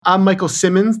I'm Michael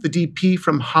Simmons, the DP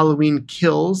from Halloween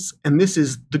Kills, and this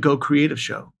is the Go Creative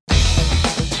Show.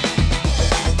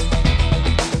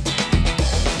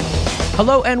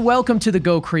 Hello and welcome to the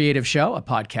Go Creative Show, a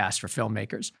podcast for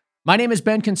filmmakers. My name is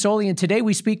Ben Consoli, and today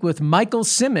we speak with Michael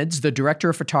Simmons, the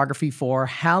director of photography for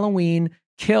Halloween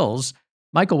Kills.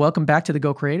 Michael, welcome back to the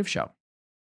Go Creative Show.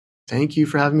 Thank you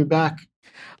for having me back.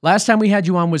 Last time we had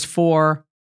you on was for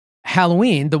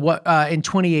Halloween, in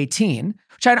 2018.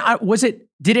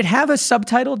 Did it have a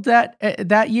subtitle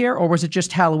that year, or was it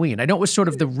just Halloween? I know it was sort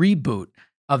of the reboot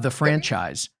of the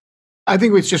franchise. I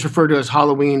think it's just referred to as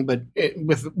Halloween, but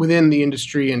within the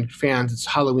industry and fans, it's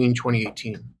Halloween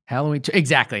 2018. Halloween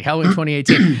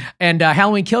 2018. And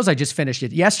Halloween Kills, I just finished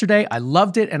it yesterday. I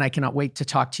loved it, and I cannot wait to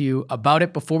talk to you about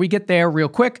it. Before we get there, real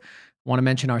quick, I want to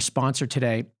mention our sponsor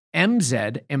today,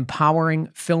 MZ, Empowering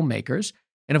Filmmakers.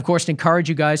 And of course, encourage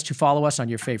you guys to follow us on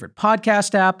your favorite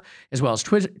podcast app, as well as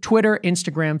Twitter,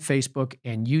 Instagram, Facebook,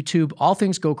 and YouTube. All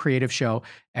things Go Creative Show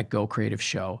at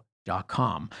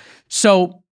gocreativeshow.com.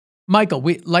 So, Michael,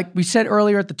 we said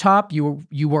earlier at the top, you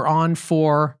were on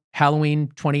for Halloween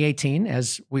 2018,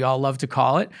 as we all love to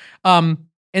call it. And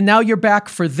now you're back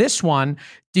for this one.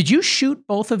 Did you shoot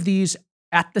both of these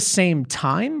at the same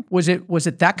time? Was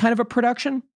it that kind of a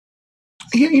production?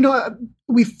 Yeah,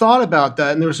 we thought about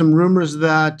that, and there were some rumors of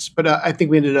that, but I think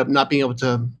we ended up not being able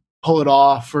to pull it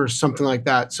off or something like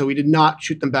that. So we did not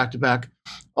shoot them back to back,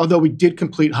 although we did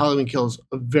complete Halloween Kills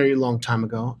a very long time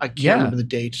ago. I can't remember the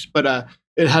date, but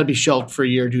it had to be shelved for a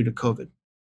year due to COVID.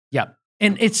 Yeah.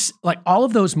 And it's like all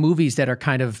of those movies that are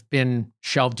kind of been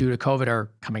shelved due to COVID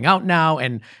are coming out now.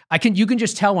 And you can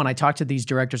just tell when I talk to these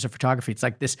directors of photography, it's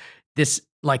like this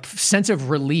like sense of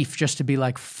relief just to be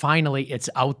like, finally it's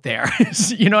out there.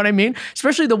 You know what I mean?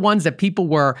 Especially the ones that people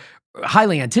were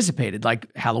highly anticipated, like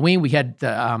Halloween. We had we're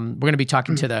going to be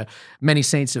talking to the Many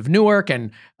Saints of Newark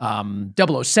and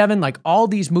 007, like all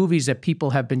these movies that people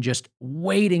have been just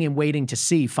waiting and waiting to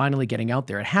see finally getting out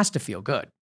there. It has to feel good.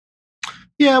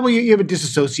 Yeah, well, you have a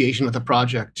disassociation with a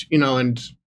project, and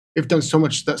you've done so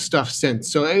much stuff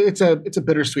since. So it's a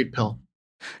bittersweet pill.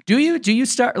 Do you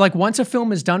start, like, once a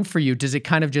film is done for you, does it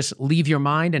kind of just leave your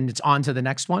mind and it's on to the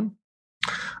next one?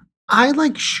 I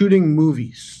like shooting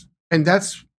movies, and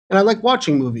I like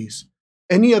watching movies.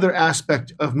 Any other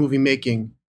aspect of movie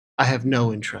making, I have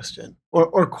no interest in,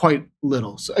 or quite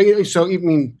little. So I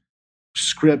mean,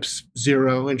 scripts,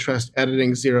 zero interest,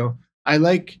 editing, zero. I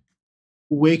like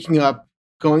waking up,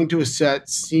 going to a set,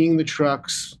 seeing the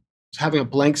trucks, having a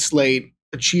blank slate,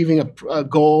 achieving a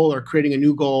goal or creating a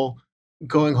new goal,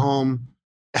 going home,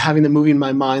 having the movie in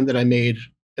my mind that I made,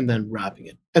 and then wrapping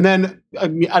it. And then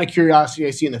out of curiosity, I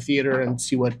see it in the theater and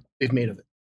see what they've made of it.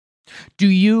 Do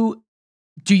you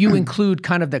include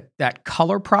kind of that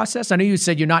color process? I know you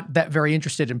said you're not that very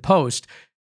interested in post.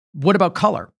 What about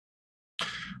color?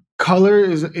 Color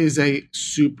is a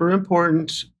super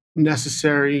important,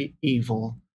 necessary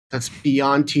evil that's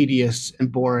beyond tedious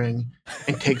and boring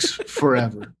and takes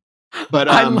forever. But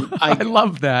I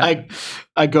love that.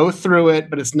 I go through it,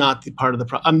 but it's not the part of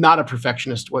the I'm not a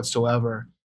perfectionist whatsoever.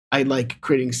 I like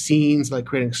creating scenes, like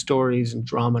creating stories and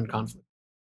drama and conflict.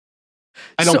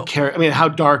 I don't care. I mean, how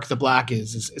dark the black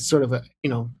is it's sort of it's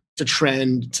a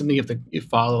trend. It's something you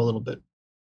follow a little bit.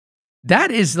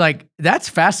 That's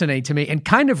fascinating to me and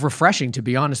kind of refreshing, to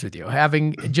be honest with you,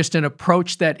 having just an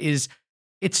approach that it's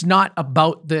not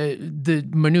about the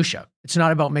minutia. It's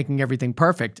not about making everything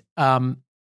perfect.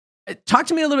 Talk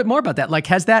to me a little bit more about that. Like,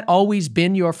 has that always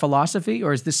been your philosophy,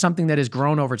 or is this something that has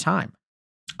grown over time?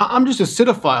 I'm just a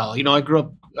cinephile. I grew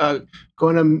up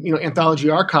going to anthology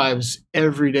archives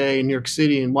every day in New York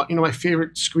City, and my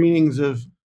favorite screenings of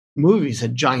movies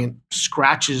had giant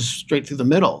scratches straight through the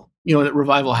middle. At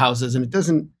revival houses, and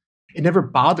it never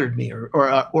bothered me, or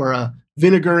a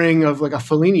vinegaring of like a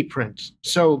Fellini print.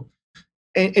 So,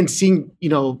 and seeing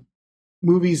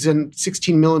movies in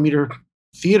 16 millimeter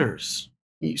theaters.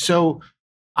 So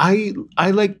I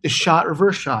like the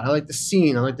reverse shot. I like the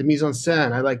scene. I like the mise en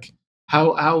scène. I like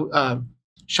how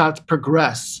shots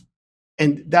progress.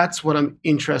 And that's what I'm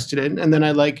interested in. And then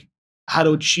I like how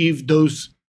to achieve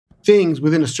those things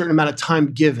within a certain amount of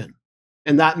time given.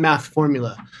 And that math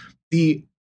formula. The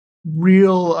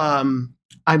real, I'm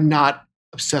not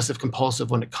obsessive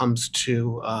compulsive when it comes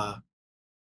to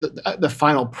the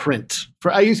final print.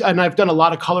 And I've done a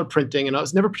lot of color printing, and I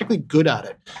was never particularly good at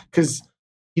it because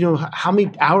how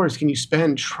many hours can you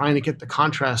spend trying to get the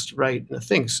contrast right in the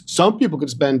things? Some people could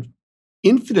spend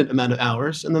infinite amount of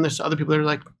hours, and then there's other people that are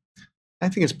like, I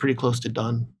think it's pretty close to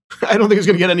done. I don't think it's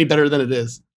going to get any better than it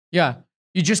is. Yeah.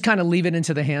 You just kind of leave it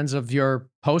into the hands of your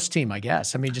post team, I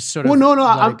guess. I mean, just sort of. Well, no,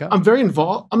 let it go. I'm very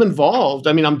involved. I'm involved.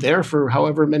 I mean, I'm there for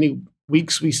however many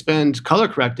weeks we spend color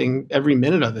correcting, every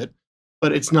minute of it.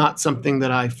 But it's not something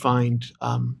that I find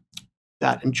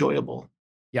that enjoyable.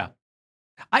 Yeah.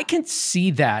 I can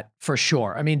see that for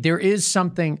sure. I mean, there is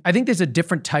something, I think there's a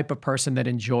different type of person that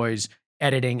enjoys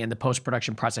editing and the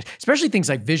post-production process, especially things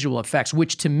like visual effects,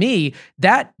 which to me,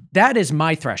 that is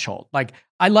my threshold. Like,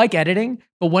 I like editing,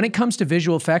 but when it comes to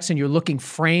visual effects and you're looking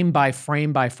frame by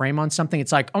frame by frame on something,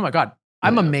 it's like, oh my God,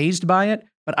 I'm amazed by it,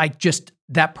 but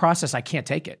that process, I can't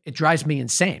take it. It drives me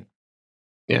insane.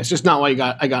 Yeah, it's just not why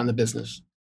I got in the business.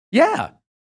 Yeah.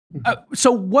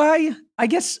 So why, I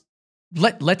guess,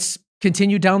 let's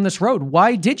continue down this road.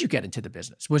 Why did you get into the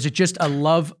business? Was it just a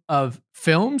love of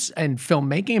films and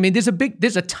filmmaking? I mean, there's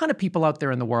a ton of people out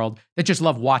there in the world that just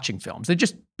love watching films. They're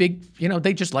just big,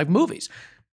 they just like movies.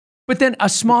 But then a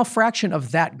small fraction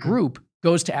of that group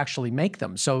goes to actually make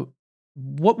them. So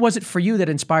what was it for you that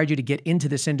inspired you to get into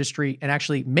this industry and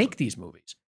actually make these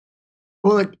movies?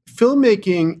 Well, like,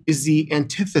 filmmaking is the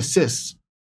antithesis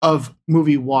of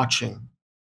movie watching.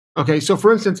 Okay, so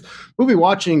for instance, movie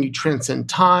watching, you transcend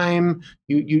time.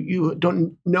 You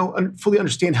don't fully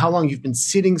understand how long you've been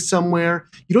sitting somewhere.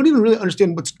 You don't even really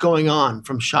understand what's going on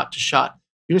from shot to shot.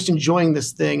 You're just enjoying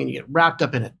this thing and you get wrapped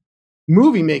up in it.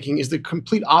 Movie making is the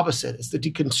complete opposite. It's the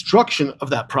deconstruction of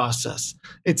that process.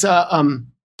 It's and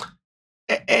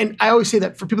I always say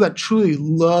that for people that truly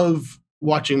love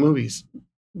watching movies,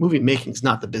 movie making is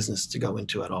not the business to go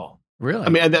into at all. Really? I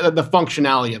mean, the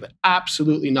functionality of it,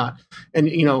 absolutely not. And,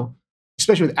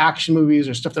 especially with action movies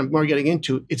or stuff that I'm more getting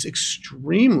into, it's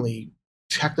extremely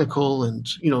technical and,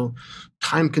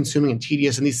 time consuming and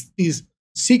tedious. And these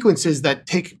sequences that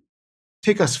take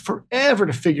us forever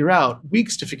to figure out,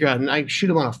 weeks to figure out. And I shoot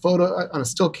them on a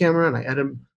still camera, and I edit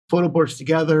photo boards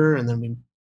together. And then we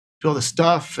do all the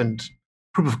stuff and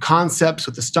proof of concepts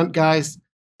with the stunt guys.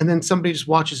 And then somebody just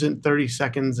watches it in 30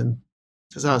 seconds and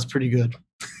says, oh, it's pretty good.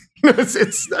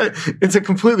 It's a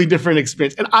completely different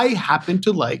experience. And I happen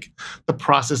to like the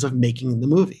process of making the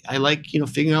movie. I like,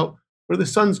 figuring out where the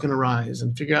sun's going to rise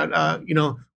and figure out,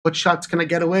 what shots can I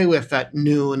get away with that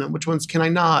new and which ones can I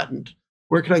not? And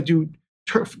where can I do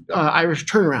Irish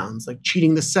turnarounds, like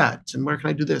cheating the set? And where can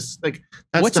I do this? Like,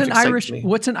 what's an Irish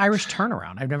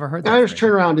turnaround? I've never heard that. An Irish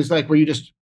turnaround is like where you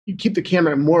keep the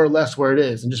camera more or less where it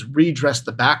is and just redress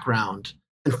the background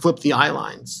and flip the eye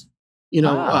lines,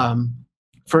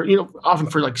 often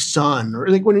for like sun, or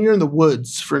like when you're in the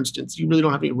woods, for instance, you really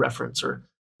don't have any reference, or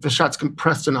if a shot's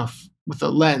compressed enough with a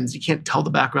lens, you can't tell the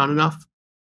background enough.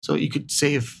 So you could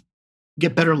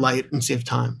get better light and save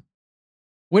time.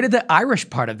 Where did the Irish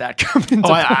part of that come into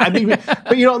play? I think,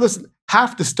 but listen,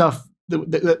 half the stuff,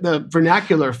 the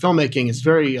vernacular filmmaking is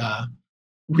very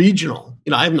regional.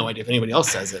 I have no idea if anybody else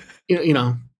says it,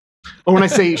 or when I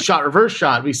say shot, reverse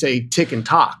shot, we say tick and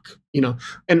talk,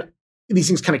 and these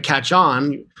things kind of catch on.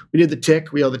 We did the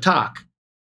tick, we owe the talk.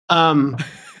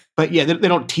 But yeah, they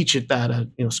don't teach it that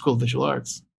at School of Visual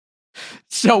Arts.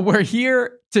 So we're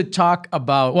here to talk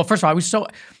about, well, first of all,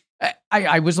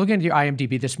 I was looking at your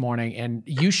IMDb this morning, and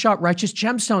you shot Righteous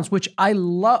Gemstones, which I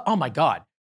love. Oh my God.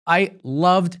 I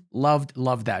loved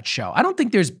that show. I don't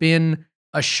think there's been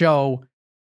a show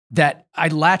that I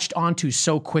latched onto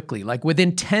so quickly. Like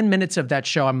within 10 minutes of that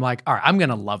show, I'm like, all right, I'm going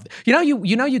to love it.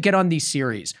 You get on these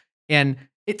series, and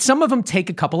some of them take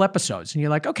a couple episodes, and you're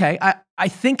like, okay, I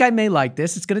think I may like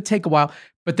this. It's going to take a while.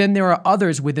 But then there are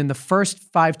others within the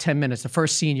first 5-10 minutes, the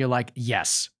first scene, you're like,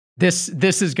 yes, this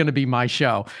is going to be my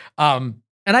show. And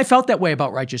I felt that way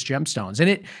about Righteous Gemstones.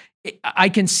 And I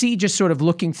can see, just sort of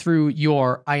looking through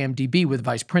your IMDb with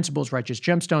Vice Principals, Righteous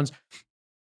Gemstones,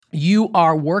 you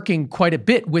are working quite a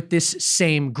bit with this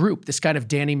same group, this kind of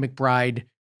Danny McBride,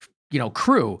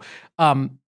 crew,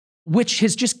 which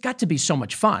has just got to be so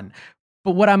much fun.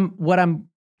 But what I'm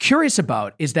curious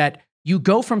about is that you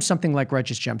go from something like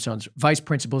Righteous Gemstones, Vice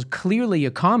Principals, clearly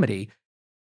a comedy,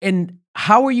 and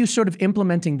how are you sort of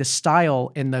implementing the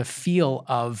style and the feel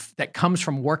that comes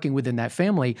from working within that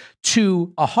family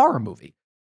to a horror movie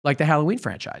like the Halloween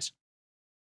franchise?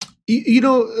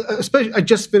 Especially, I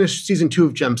just finished season 2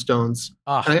 of Gemstones.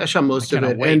 I shot most of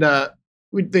it, wait.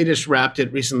 And they just wrapped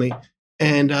it recently.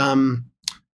 And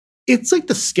it's like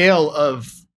the scale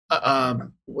of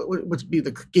what's be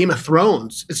the Game of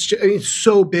Thrones. It's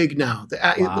so big now.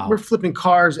 Wow. We're flipping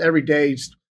cars every day.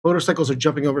 Motorcycles are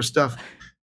jumping over stuff.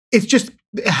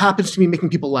 It happens to be making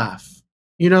people laugh,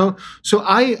 So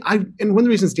and one of the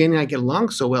reasons Danny and I get along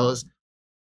so well is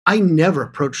I never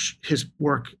approach his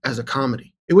work as a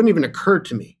comedy. It wouldn't even occur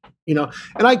to me, And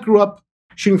I grew up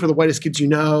shooting for the Whitest Kids You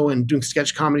Know and doing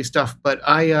sketch comedy stuff. But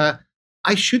I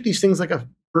shoot these things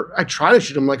I try to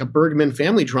shoot them like a Bergman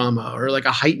family drama or like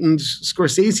a heightened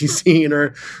Scorsese scene,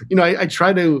 or, I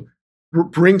try to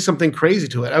bring something crazy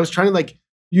to it. I was trying to like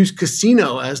use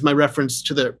Casino as my reference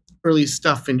to the early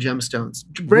stuff in Gemstones.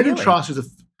 Brandon Trost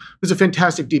was a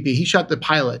fantastic DP. He shot the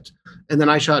pilot, and then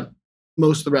I shot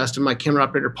most of the rest, and my camera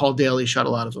operator, Paul Daly, shot a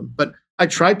lot of them. But I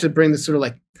tried to bring this sort of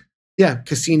like,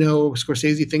 Casino,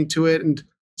 Scorsese thing to it, and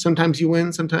sometimes you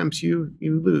win, sometimes you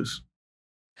lose.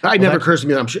 It never occurs to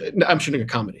me that I'm shooting a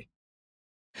comedy.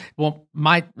 Well,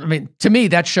 to me,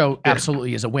 that show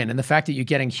absolutely is a win. And the fact that you're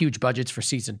getting huge budgets for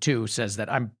season 2 says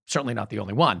that I'm certainly not the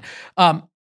only one.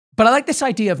 But I like this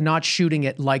idea of not shooting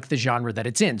it like the genre that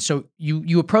it's in. So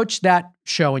you approach that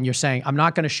show and you're saying, I'm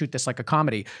not going to shoot this like a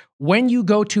comedy. When you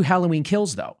go to Halloween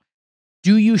Kills, though,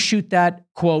 do you shoot that,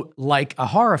 quote, like a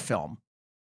horror film?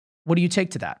 What do you take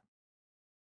to that?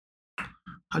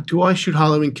 Do I shoot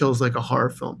Halloween Kills like a horror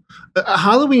film?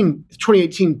 Halloween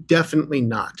 2018, definitely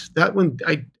not. That one,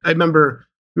 I remember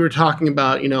we were talking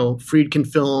about, Friedkin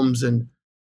Films and,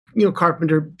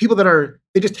 Carpenter, people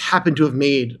they just happen to have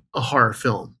made a horror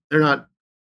film. They're not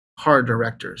horror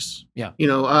directors. Yeah.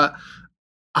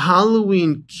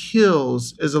 Halloween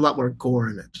Kills is a lot more gore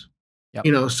in it.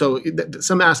 Yep. So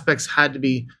some aspects had to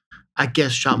be, I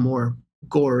guess, shot more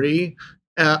gory.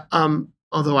 Although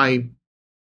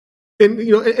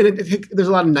there's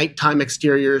a lot of nighttime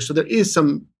exteriors, so there is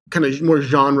some kind of more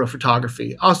genre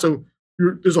photography. Also,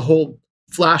 there's a whole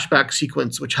flashback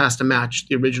sequence which has to match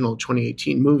the original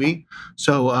 2018 movie.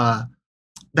 So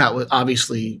that was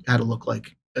obviously had to look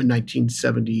like a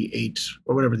 1978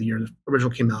 or whatever the year the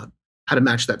original came out, had to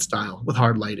match that style with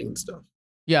hard lighting and stuff.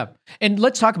 Yeah. And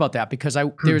let's talk about that, because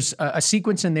there's a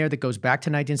sequence in there that goes back to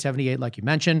 1978, like you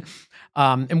mentioned.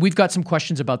 And we've got some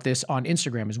questions about this on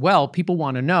Instagram as well. People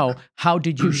want to know, how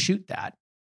did you shoot that?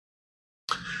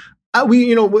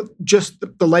 With just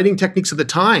the lighting techniques of the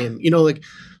time, like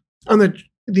on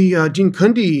the Gene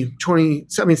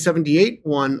Kunde 78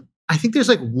 one, I think there's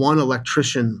like one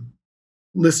electrician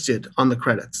listed on the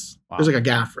credits. Wow. There's like a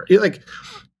gaffer.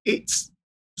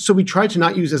 So we tried to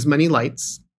not use as many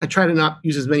lights. I try to not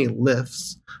use as many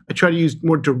lifts. I try to use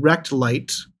more direct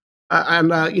light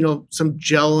and some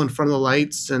gel in front of the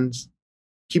lights and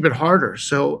keep it harder.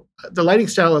 So the lighting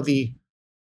style of the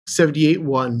 78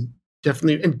 one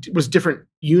definitely, and was different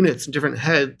units and different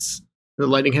heads, the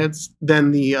lighting heads,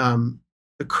 than the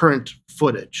current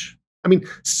footage. I mean,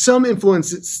 some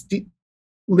influence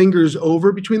lingers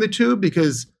over between the two,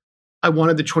 because I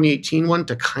wanted the 2018 one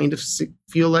to kind of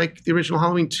feel like the original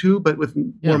Halloween 2, but with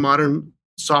more modern,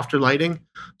 softer lighting.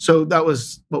 So that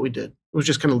was what we did. It was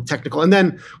just kind of technical. And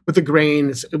then with the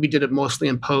grains, we did it mostly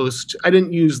in post. I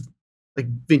didn't use like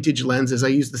vintage lenses. I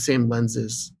used the same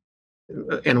lenses,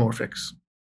 anamorphics.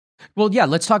 Well, yeah,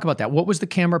 let's talk about that. What was the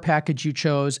camera package you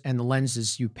chose and the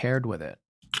lenses you paired with it?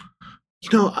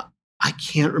 I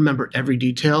can't remember every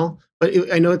detail, but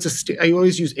I know I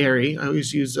always use Arri. I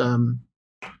always use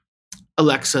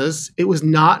Alexa's. It was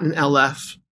not an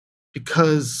LF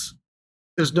because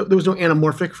there was no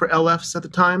anamorphic for LFs at the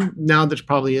time. Now there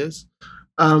probably is.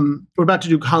 We're about to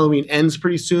do Halloween Ends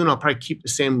pretty soon. I'll probably keep the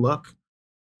same look.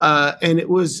 And it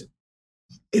was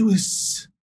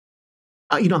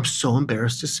I'm so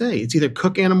embarrassed to say. It's either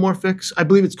Cooke anamorphics. I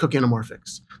believe it's Cooke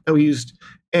anamorphics that we used.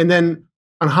 And then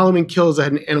on Halloween Kills, I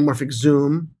had an anamorphic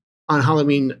zoom. On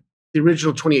Halloween, the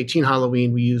original 2018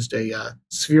 Halloween, we used a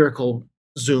spherical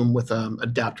zoom with an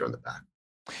adapter on the back.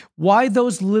 Why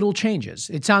those little changes?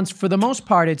 It sounds, for the most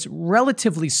part, it's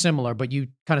relatively similar, but you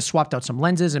kind of swapped out some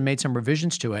lenses and made some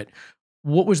revisions to it.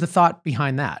 What was the thought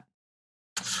behind that?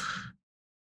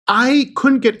 I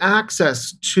couldn't get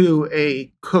access to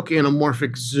a Cooke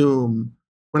anamorphic zoom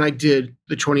when I did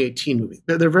the 2018 movie.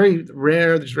 They're very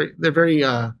rare. They're very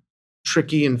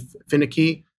tricky and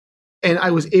finicky. And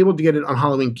I was able to get it on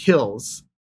Halloween Kills.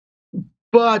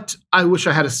 But I wish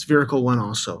I had a spherical one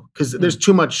also, because there's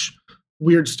too much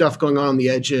weird stuff going on the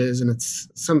edges, and it's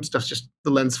some stuff just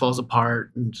the lens falls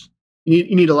apart, and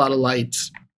you need a lot of light.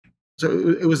 So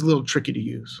it was a little tricky to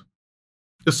use.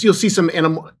 You'll see some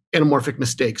anamorphic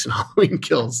mistakes in Halloween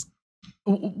Kills.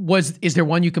 Is there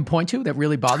one you can point to that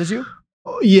really bothers you?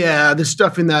 Yeah, there's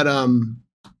stuff in that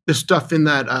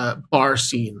bar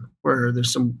scene where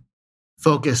there's some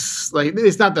focus, like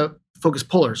it's not the focus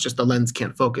puller, it's just the lens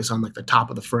can't focus on like the top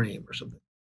of the frame or something.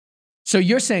 So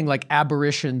you're saying like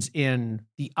aberrations in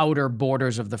the outer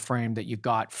borders of the frame that you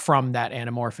got from that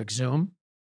anamorphic zoom?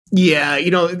 Yeah,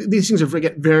 these things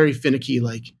get very finicky.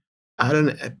 Like, I don't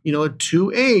know, a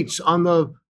 2.8 on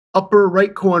the upper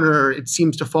right corner, it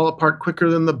seems to fall apart quicker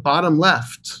than the bottom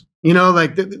left.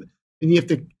 Like and you have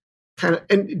to kind of.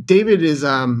 And David is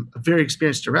a very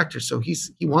experienced director, so he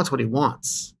wants what he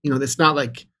wants. It's not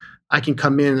like I can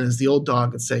come in as the old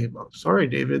dog and say, well, "Sorry,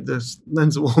 David, this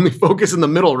lens will only focus in the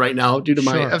middle right now due to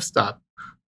my f-stop."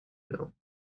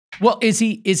 Well, is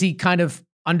he kind of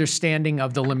understanding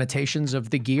of the limitations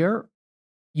of the gear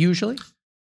usually?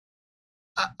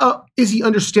 Is he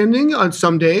understanding on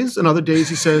some days? And other days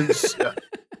he says,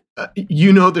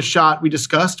 the shot we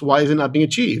discussed, why is it not being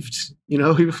achieved?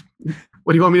 What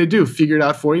do you want me to do? Figure it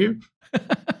out for you?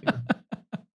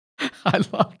 I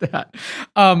love that.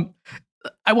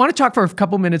 I want to talk for a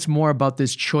couple minutes more about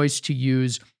this choice to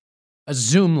use a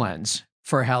zoom lens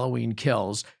for Halloween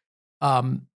Kills.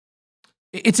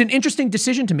 It's an interesting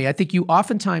decision to me. I think you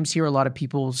oftentimes hear a lot of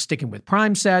people sticking with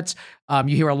prime sets.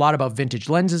 You hear a lot about vintage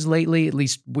lenses lately. At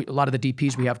least a lot of the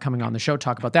DPs we have coming on the show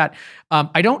talk about that.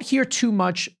 I don't hear too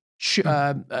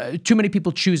many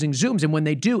people choosing zooms, and when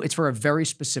they do, it's for a very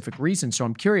specific reason. So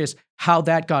I'm curious how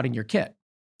that got in your kit.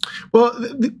 Well,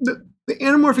 the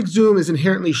anamorphic zoom is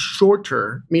inherently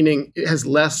shorter, meaning it has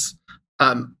less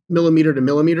millimeter to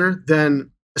millimeter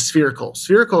than a spherical.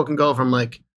 Spherical can go from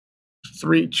like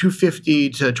 250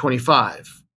 to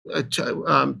 25,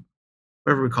 whatever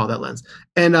we call that lens.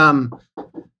 And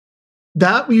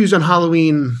that we used on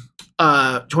Halloween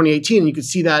 2018. And you can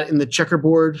see that in the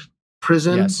checkerboard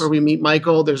prison where we meet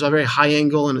Michael. There's a very high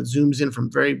angle and it zooms in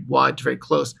from very wide to very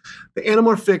close. The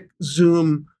anamorphic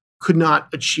zoom could not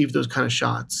achieve those kind of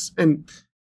shots. And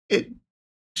it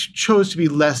chose to be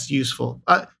less useful.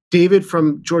 David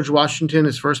from George Washington,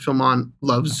 his first film on,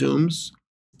 loves zooms.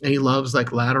 And he loves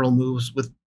like lateral moves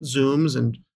with zooms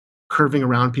and curving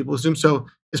around people with zooms. So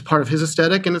it's part of his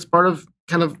aesthetic, and it's part of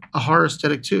kind of a horror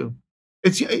aesthetic too.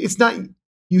 It's not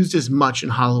used as much in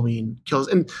Halloween Kills,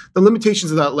 and the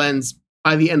limitations of that lens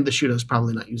by the end of the shoot, I was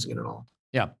probably not using it at all.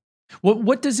 Yeah. Well,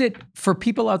 what does it for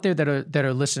people out there that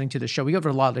are listening to the show? We have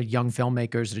a lot of young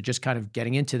filmmakers that are just kind of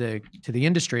getting into the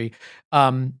industry.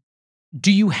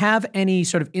 Do you have any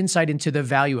sort of insight into the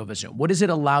value of a zoom? What does it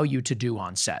allow you to do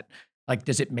on set? Like,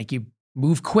 does it make you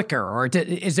move quicker, or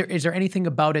is there anything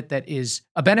about it that is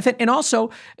a benefit? And also,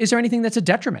 is there anything that's a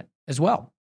detriment as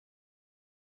well?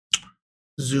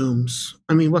 Zooms.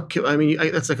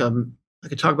 That's like I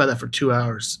could talk about that for 2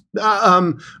 hours.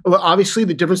 Well, obviously,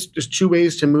 the difference. There's two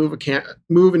ways to move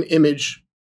an image,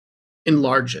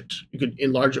 enlarge it. You could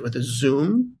enlarge it with a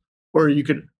zoom, or you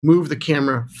could move the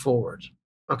camera forward.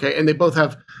 Okay, and they both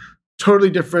have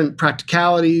totally different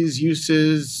practicalities,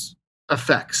 uses,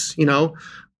 effects.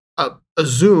 A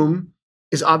zoom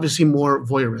is obviously more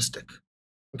voyeuristic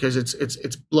because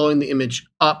it's blowing the image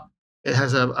up. It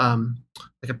has a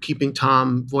like a peeping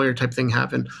Tom voyeur type thing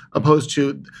happen, opposed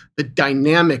to the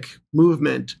dynamic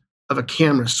movement of a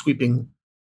camera sweeping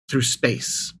through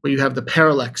space, where you have the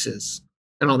parallaxes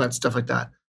and all that stuff like that.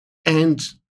 And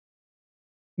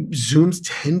zooms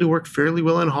tend to work fairly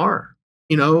well in horror,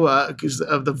 because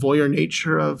of the voyeur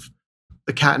nature of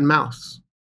the cat and mouse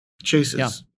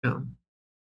chases. Yeah.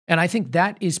 And I think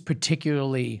that is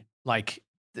particularly like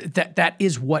that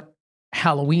is what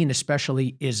Halloween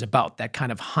especially is about, that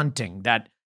kind of hunting, that,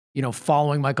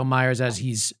 following Michael Myers as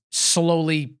he's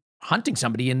slowly hunting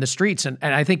somebody in the streets. And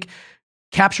I think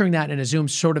capturing that in a zoom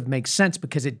sort of makes sense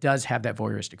because it does have that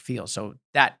voyeuristic feel. So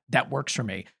that works for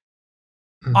me.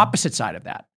 Mm-hmm. Opposite side of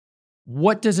that,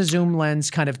 what does a zoom lens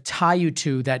kind of tie you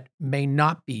to that may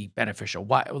not be beneficial?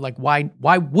 Why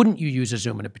wouldn't you use a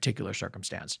zoom in a particular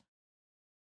circumstance?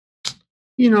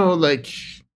 You want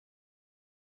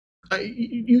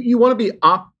to be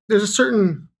there's a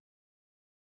certain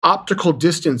optical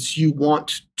distance you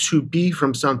want to be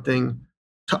from something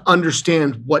to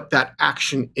understand what that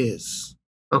action is.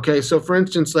 Okay, so for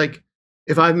instance, like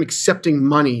if I'm accepting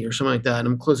money or something like that, and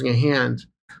I'm closing a hand,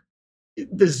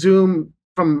 the zoom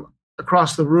from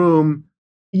across the room,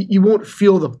 you won't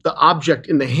feel the object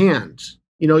in the hand.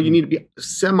 You need to be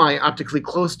semi-optically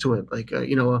close to it, like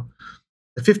a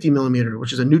 50 millimeter,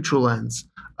 which is a neutral lens.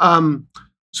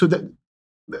 So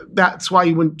that's why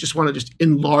you wouldn't just want to just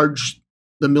enlarge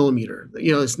the millimeter.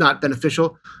 It's not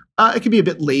beneficial. It can be a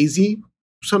bit lazy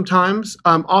sometimes.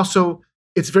 Also,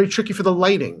 it's very tricky for the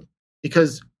lighting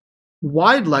because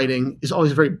wide lighting is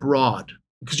always very broad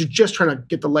because you're just trying to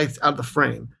get the lights out of the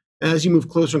frame. And as you move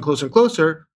closer and closer and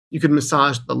closer, you can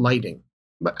massage the lighting.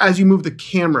 But as you move the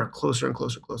camera closer and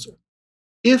closer and closer,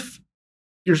 if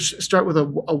you start with a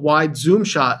wide zoom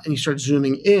shot and you start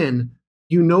zooming in,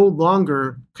 you no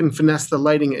longer can finesse the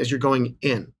lighting as you're going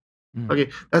in. Okay,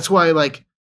 that's why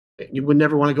you would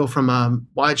never want to go from a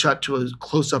wide shot to a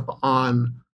close up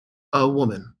on a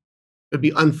woman. It'd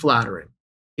be unflattering.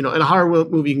 In a horror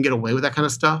movie you can get away with that kind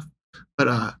of stuff,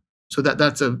 but So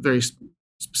that's a very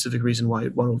specific reason why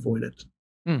I'd want to avoid it.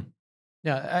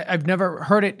 Yeah, I've never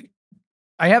heard it.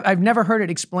 I've never heard it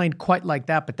explained quite like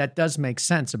that, but that does make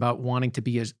sense about wanting to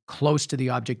be as close to the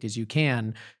object as you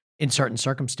can in certain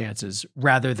circumstances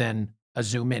rather than a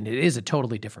zoom in. It is a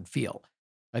totally different feel.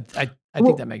 I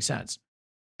think that makes sense.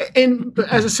 And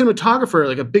as a cinematographer,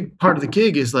 like a big part of the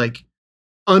gig is like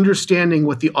understanding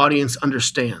what the audience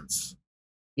understands.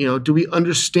 Do we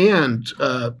understand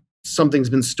something's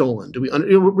been stolen? Do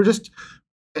we? We're just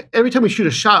every time we shoot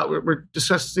a shot, we're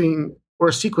discussing, or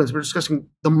a sequence, we're discussing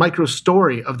the micro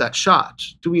story of that shot.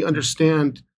 Do we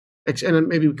understand? And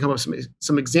maybe we come up with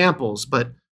some examples,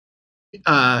 but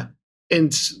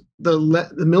and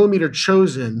the millimeter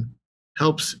chosen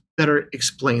helps better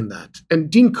explain that. And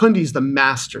Dean Cundey is the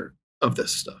master of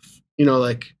this stuff.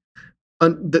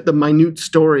 The minute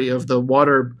story of the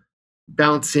water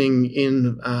bouncing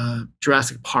in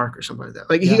Jurassic Park or something like that.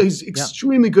 Like he's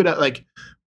extremely good at like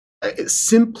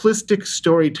simplistic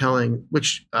storytelling,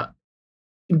 which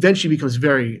eventually becomes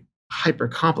very hyper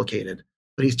complicated.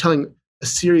 But he's telling a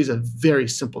series of very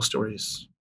simple stories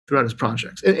throughout his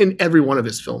projects, and every one of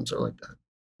his films are like that.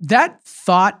 That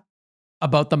thought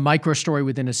about the micro story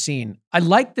within a scene, I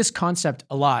like this concept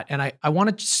a lot, and I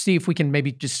want to see if we can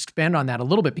maybe just expand on that a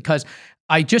little bit, because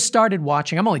I just started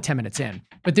watching. I'm only 10 minutes in,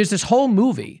 but there's this whole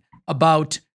movie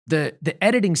about the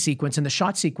editing sequence and the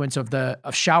shot sequence of the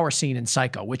shower scene in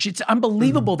Psycho, which it's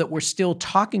unbelievable that we're still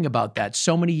talking about that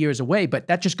so many years away, but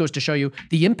that just goes to show you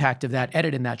the impact of that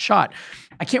edit in that shot.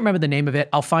 I can't remember the name of it.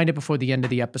 I'll find it before the end of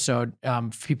the episode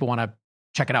if people want to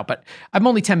check it out, but I'm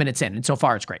only 10 minutes in, and so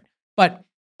far it's great. But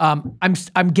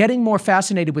I'm getting more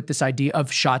fascinated with this idea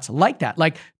of shots like that,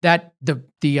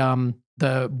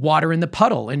 the water in the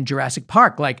puddle in Jurassic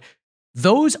Park. Like,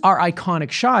 those are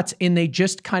iconic shots, and they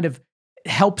just kind of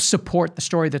help support the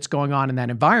story that's going on in that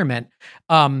environment.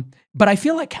 But I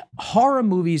feel like horror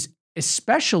movies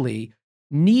especially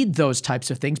need those types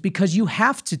of things, because you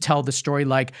have to tell the story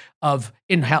like of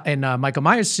in Michael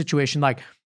Myers' situation, like,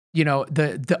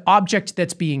 the object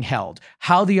that's being held,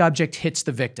 how the object hits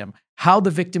the victim, how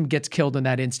the victim gets killed in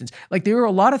that instance. Like, there are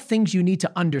a lot of things you need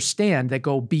to understand that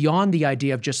go beyond the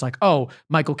idea of just like, oh,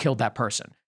 Michael killed that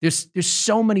person. There's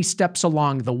so many steps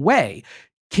along the way.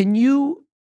 Can you,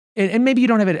 and maybe you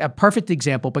don't have a perfect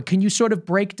example, but can you sort of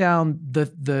break down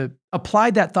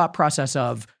apply that thought process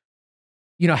of,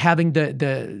 having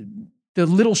the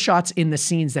little shots in the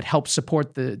scenes that help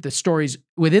support the stories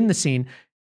within the scene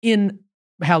in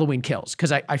Halloween Kills?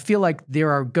 Because I feel like there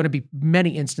are going to be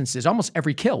many instances. Almost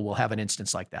every kill will have an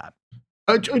instance like that.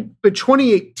 The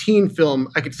 2018 film,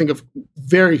 I could think of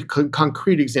very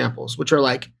concrete examples, which are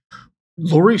like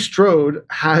Laurie Strode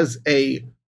has a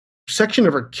section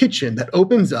of her kitchen that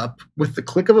opens up with the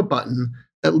click of a button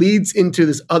that leads into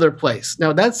this other place.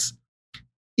 Now, that's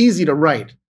easy to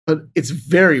write, but it's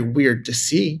very weird to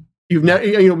see. We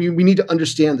need to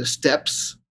understand the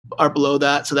steps are below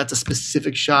that. So that's a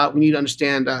specific shot. We need to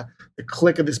understand the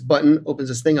click of this button opens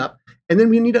this thing up. And then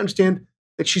we need to understand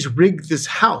that she's rigged this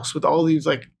house with all these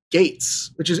like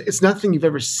gates, it's nothing you've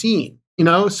ever seen,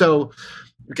 So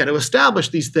we've got to establish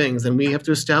these things, and we have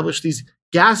to establish these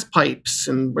gas pipes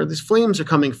and where these flames are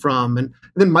coming from. And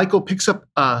then Michael picks up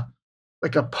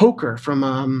like a poker from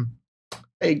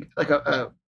a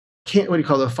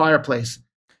fireplace.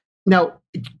 Now,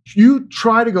 you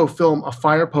try to go film a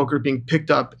fire poker being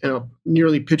picked up in a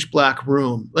nearly pitch black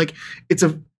room. Like, it's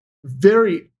a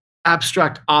very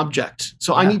abstract object.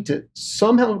 So I need to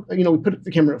somehow, we put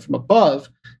the camera from above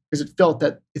because it felt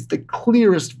that it's the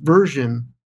clearest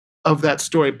version of that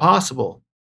story possible.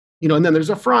 And then there's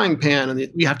a frying pan,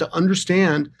 and we have to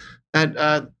understand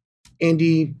that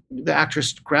Andy, the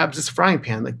actress, grabs this frying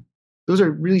pan. Like, those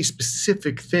are really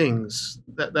specific things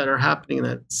that are happening in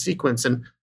that sequence. And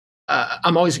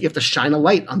you have to shine a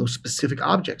light on those specific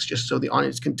objects just so the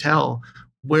audience can tell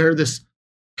where this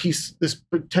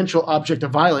potential object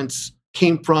of violence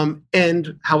came from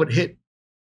and how it hit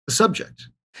the subject.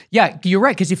 Yeah, you're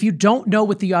right. Because if you don't know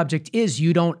what the object is,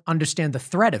 you don't understand the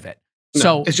threat of it. No,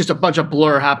 so it's just a bunch of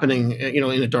blur happening, in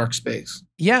a dark space.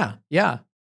 Yeah.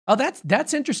 Oh,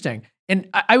 that's interesting. And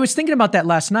I was thinking about that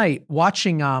last night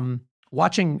watching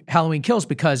Halloween Kills,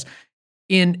 because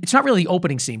it's not really the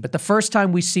opening scene, but the first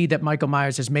time we see that Michael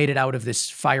Myers has made it out of this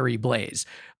fiery blaze,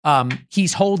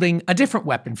 he's holding a different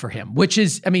weapon for him, which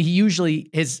is,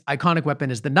 his iconic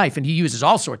weapon is the knife, and he uses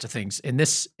all sorts of things in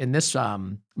this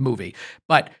movie.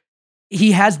 But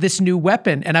he has this new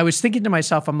weapon, and I was thinking to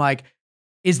myself, I'm like,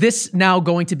 is this now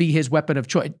going to be his weapon of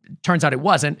choice? Turns out it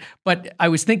wasn't, but I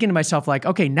was thinking to myself, like,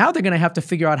 okay, now they're going to have to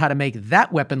figure out how to make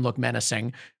that weapon look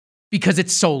menacing. because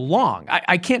it's so long.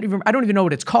 I can't even, I don't even know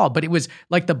what it's called, but it was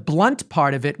like the blunt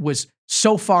part of it was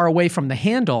so far away from the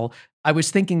handle. I was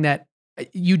thinking that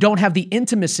you don't have the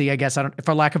intimacy, I guess,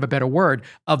 for lack of a better word,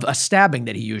 of a stabbing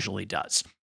that he usually does.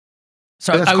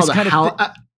 So I was kind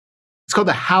of... It's called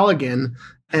the Halligan,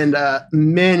 and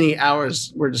many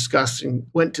hours went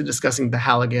to discussing the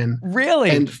Halligan. Really?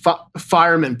 And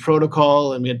fireman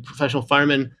protocol, and we had professional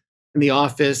firemen in the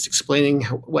office explaining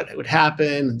what would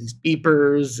happen, and these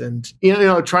beepers, and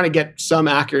trying to get some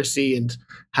accuracy and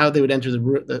how they would enter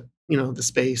the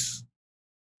space.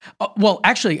 Well,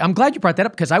 actually, I'm glad you brought that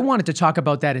up because I wanted to talk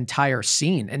about that entire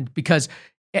scene, and because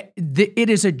it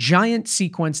is a giant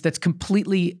sequence that's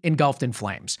completely engulfed in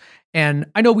flames. And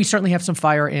I know we certainly have some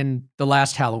fire in the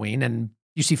last Halloween, and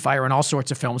you see fire in all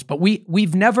sorts of films, but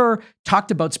we've never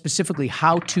talked about specifically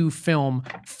how to film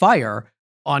fire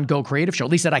on Go Creative Show,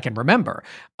 at least that I can remember.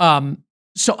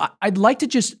 So I'd like to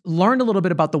just learn a little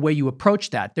bit about the way you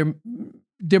approach that.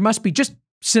 There must be just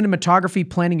cinematography,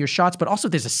 planning your shots, but also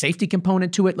there's a safety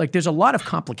component to it. Like there's a lot of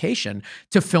complication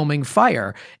to filming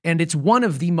fire. And it's one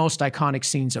of the most iconic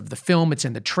scenes of the film. It's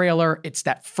in the trailer. It's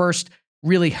that first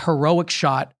really heroic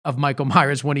shot of Michael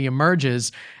Myers when he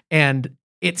emerges. And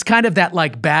it's kind of that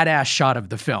like badass shot of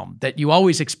the film that you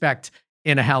always expect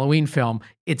in a Halloween film.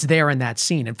 It's there in that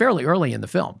scene and fairly early in the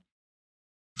film.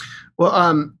 Well,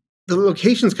 the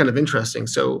location's kind of interesting.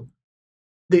 So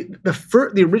the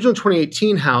original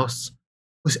 2018 house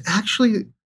was actually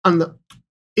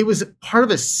it was part of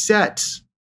a set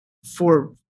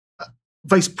for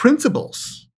vice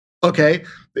principals. Okay.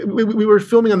 We were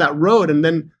filming on that road, and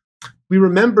then we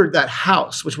remembered that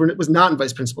house, which was not in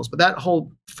vice principals, but that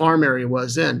whole farm area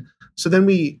was in. So then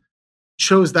we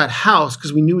chose that house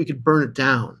because we knew we could burn it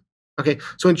down. Okay.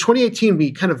 So in 2018,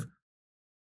 we kind of,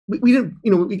 we didn't,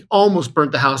 we almost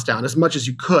burnt the house down as much as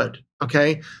you could.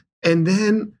 Okay. And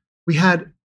then we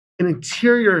had an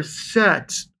interior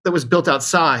set that was built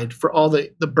outside for all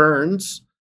the burns.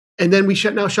 And then we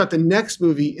now shot the next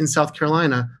movie in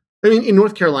in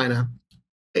North Carolina,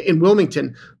 in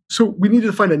Wilmington. So we needed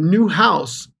to find a new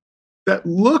house that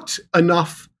looked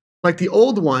enough like the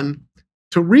old one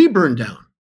to re-burn down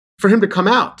for him to come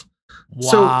out.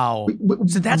 Wow.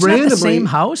 So that's not the same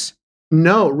house?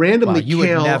 No, randomly. Wow, you would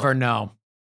never know.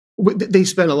 They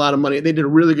spent a lot of money. They did a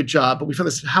really good job, but we found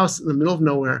this house in the middle of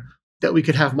nowhere that we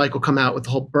could have Michael come out with the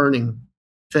whole burning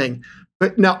thing.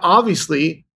 But now,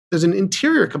 obviously, there's an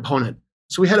interior component.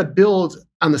 So we had to build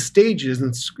on the stages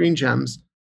and Screen Gems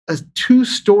a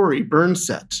 2-story burn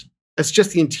set. That's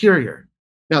just the interior.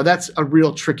 Now, that's a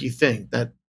real tricky thing.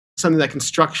 That something that can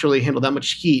structurally handle that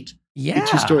much heat. Yeah. In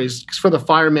 2 stories for the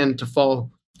firemen to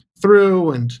fall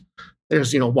through, and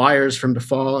there's wires for him to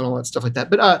fall and all that stuff like that.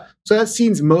 But so that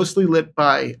scene's mostly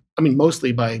by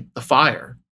the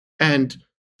fire, and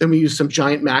then we use some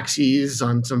giant maxis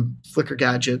on some flicker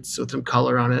gadgets with some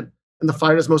color on it. And the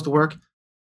fire does most of the work.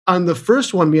 On the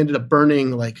first one, we ended up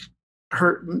burning,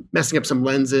 messing up some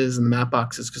lenses and the matte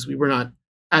boxes because we were not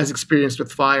as experienced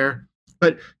with fire.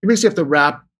 But you basically have to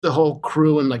wrap the whole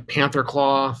crew in panther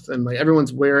cloth, and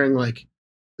everyone's wearing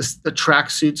the track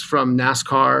suits from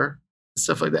NASCAR and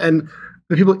stuff like that. And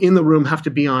the people in the room have to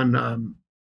be on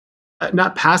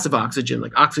not passive oxygen,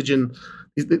 like oxygen,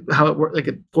 how it works,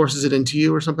 it forces it into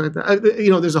you or something like that.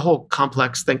 There's a whole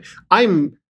complex thing.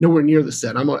 I'm nowhere near the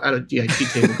set. I'm at a DIT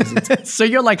table. So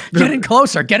you're getting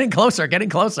closer.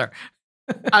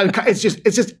 It's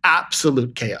just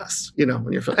absolute chaos,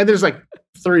 when you're filming. And there's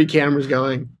 30 cameras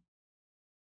going.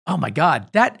 Oh my God.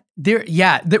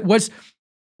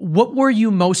 What were you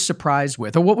most surprised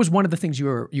with? Or what was one of the things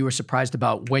you were surprised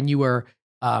about when you were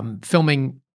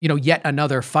filming, yet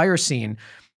another fire scene?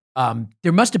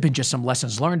 There must have been just some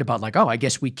lessons learned about I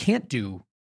guess we can't do,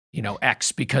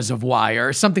 X because of Y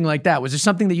or something like that. Was there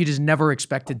something that you just never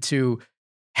expected to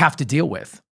have to deal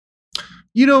with?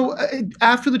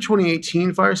 After the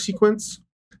 2018 fire sequence,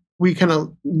 we kind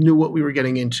of knew what we were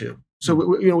getting into. So,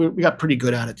 we got pretty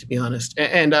good at it, to be honest.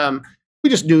 And we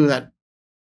just knew that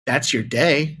that's your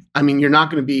day. I mean, you're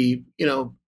not going to be,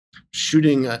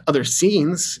 shooting other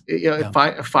scenes.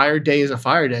 A fire day is a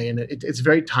fire day, and it's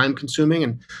very time consuming,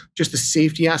 and just the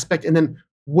safety aspect. And then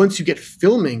once you get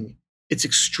filming, it's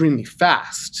extremely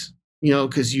fast,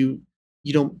 because you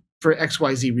don't, for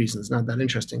XYZ reasons, not that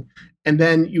interesting. And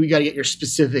then you got to get your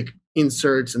specific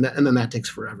inserts, and then that takes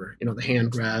forever. The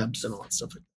hand grabs and all that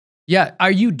stuff. Yeah.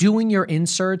 Are you doing your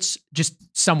inserts just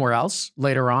somewhere else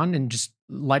later on, and just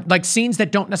like scenes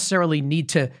that don't necessarily need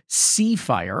to see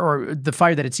fire, or the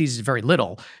fire that it sees is very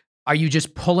little? Are you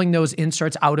just pulling those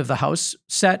inserts out of the house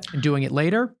set and doing it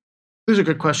later? Those are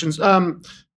good questions.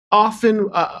 Often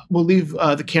we'll leave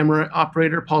the camera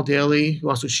operator, Paul Daly, who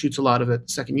also shoots a lot of it,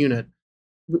 second unit.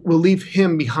 We'll leave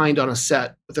him behind on a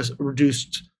set with a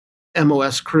reduced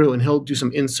MOS crew, and he'll do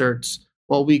some inserts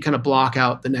while we kind of block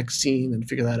out the next scene and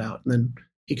figure that out. And then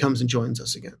he comes and joins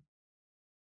us again.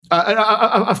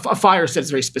 A fire set is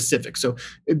very specific. So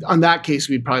on that case,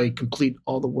 we'd probably complete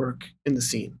all the work in the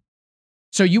scene.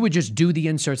 So you would just do the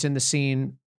inserts in the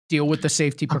scene, deal with the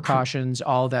safety precautions,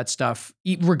 all that stuff,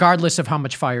 regardless of how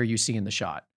much fire you see in the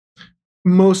shot.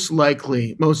 Most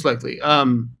likely.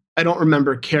 I don't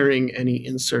remember carrying any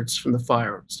inserts from the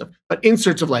fire stuff, but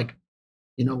inserts of like,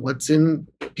 what's in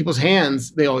people's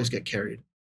hands, they always get carried.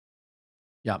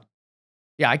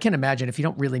 Yeah, I can imagine if you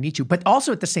don't really need to. But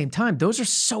also at the same time, those are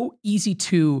so easy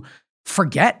to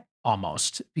forget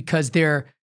almost, because they're,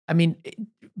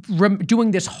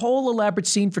 doing this whole elaborate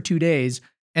scene for 2 days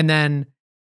and then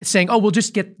saying, oh, we'll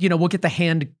just get, we'll get the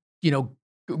hand,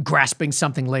 grasping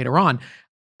something later on.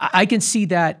 I can see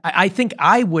that. I think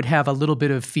I would have a little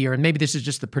bit of fear, and maybe this is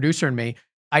just the producer in me.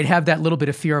 I'd have that little bit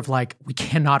of fear of like, we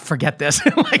cannot forget this.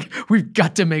 Like, we've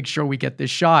got to make sure we get this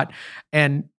shot.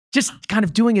 And just kind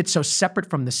of doing it so separate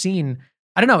from the scene,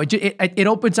 I don't know, it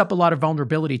opens up a lot of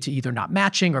vulnerability to either not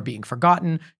matching or being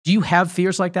forgotten. Do you have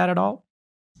fears like that at all?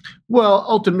 Well,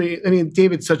 ultimately,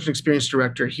 David's such an experienced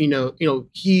director.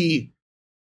 He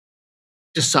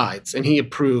decides and he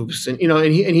approves, and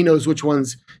he knows which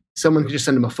ones someone could just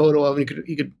send him a photo of, and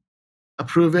he could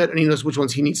approve it, and he knows which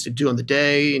ones he needs to do on the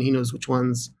day, and he knows which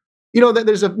ones, that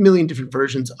there's a million different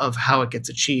versions of how it gets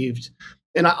achieved.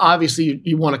 And obviously,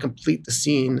 you want to complete the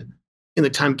scene in the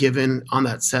time given on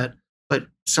that set, but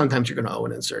sometimes you're going to owe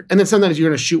an insert. And then sometimes you're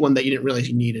going to shoot one that you didn't realize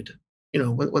you needed,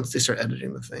 once they start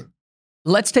editing the thing.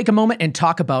 Let's take a moment and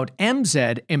talk about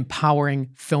MZ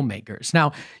empowering filmmakers.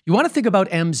 Now, you want to think about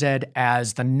MZ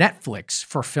as the Netflix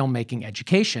for filmmaking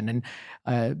education, and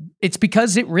it's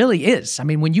because it really is.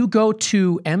 When you go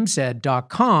to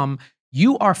mz.com,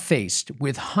 you are faced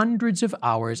with hundreds of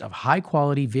hours of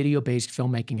high-quality video-based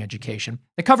filmmaking education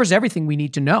that covers everything we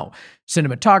need to know: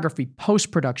 cinematography,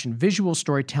 post-production, visual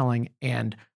storytelling,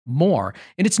 and more.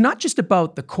 And it's not just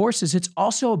about the courses, it's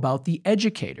also about the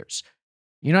educators.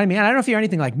 You know what I mean? I don't know if you're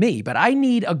anything like me, but I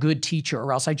need a good teacher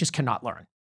or else I just cannot learn.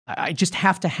 I just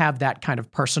have to have that kind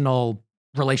of personal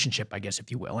relationship, I guess,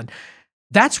 if you will. And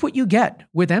that's what you get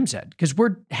with MZ, because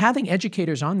we're having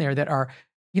educators on there that are,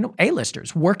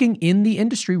 A-listers working in the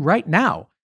industry right now.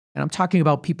 And I'm talking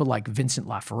about people like Vincent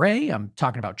LaFerre. I'm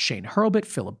talking about Shane Hurlbut,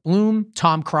 Philip Bloom,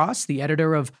 Tom Cross, the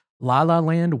editor of La La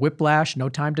Land, Whiplash, No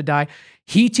Time to Die.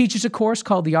 He teaches a course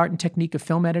called The Art and Technique of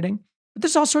Film Editing. But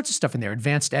there's all sorts of stuff in there.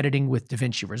 Advanced editing with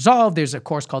DaVinci Resolve. There's a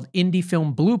course called Indie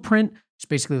Film Blueprint. It's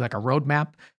basically like a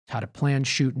roadmap to how to plan,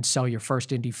 shoot, and sell your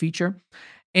first indie feature.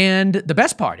 And the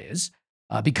best part is,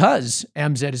 because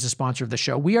MZ is a sponsor of the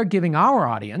show, we are giving our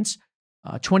audience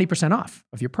 20% off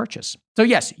of your purchase. So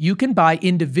yes, you can buy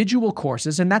individual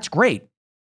courses, and that's great.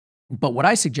 But what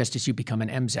I suggest is you become an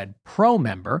MZ Pro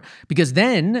member, because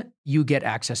then you get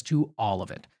access to all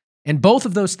of it. And both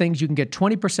of those things, you can get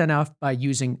 20% off by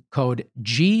using code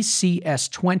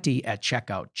GCS20 at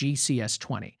checkout,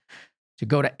 GCS20. To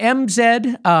go to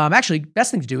MZ, actually,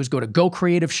 best thing to do is go to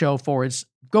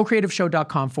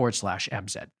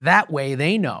gocreativeshow.com/MZ. That way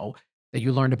they know that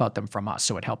you learned about them from us.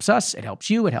 So it helps us, it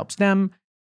helps you, it helps them.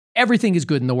 Everything is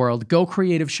good in the world.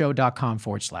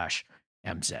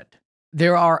 gocreativeshow.com/MZ.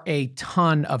 There are a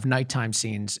ton of nighttime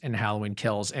scenes in Halloween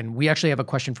Kills, and we actually have a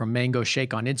question from Mango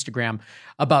Shake on Instagram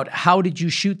about how did you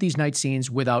shoot these night scenes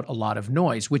without a lot of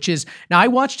noise, which is, now I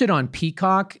watched it on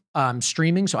Peacock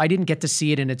streaming, so I didn't get to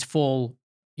see it in its full,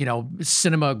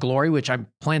 cinema glory, which I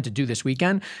plan to do this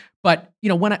weekend. But,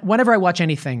 whenever I watch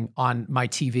anything on my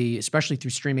TV, especially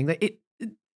through streaming,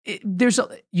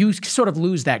 you sort of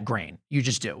lose that grain. You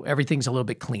just do. Everything's a little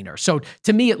bit cleaner. So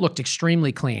to me, it looked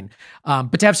extremely clean.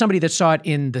 But to have somebody that saw it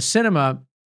in the cinema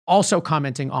also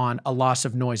commenting on a loss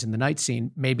of noise in the night scene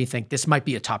made me think this might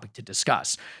be a topic to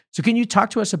discuss. So can you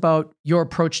talk to us about your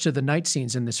approach to the night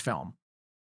scenes in this film?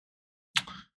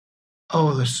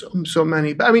 Oh, there's so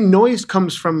many. But noise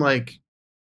comes from like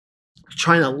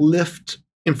trying to lift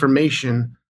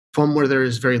information from where there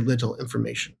is very little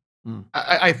information.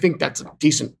 I think that's a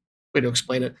decent way to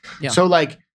explain it. Yeah. So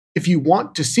like, if you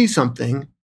want to see something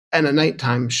in a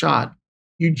nighttime shot,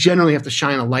 you generally have to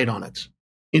shine a light on it,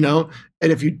 and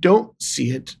if you don't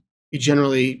see it, you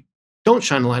generally don't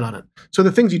shine a light on it. So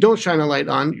the things you don't shine a light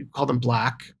on, you call them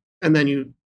black. And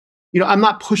then I'm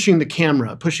not pushing the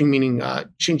camera, pushing meaning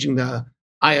changing the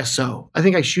ISO. I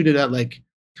think I shoot it at like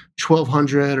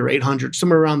 1200 or 800,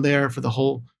 somewhere around there for the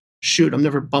whole shoot. I'm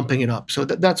never bumping it up. So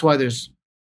that's why there's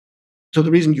So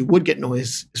the reason you would get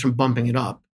noise is from bumping it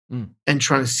up Mm. and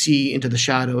trying to see into the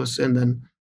shadows. And then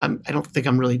I don't think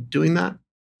I'm really doing that.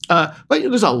 But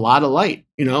there's a lot of light.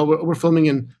 You know, we're filming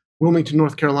in Wilmington,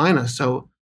 North Carolina, so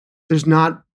it's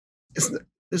not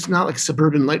like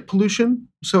suburban light pollution.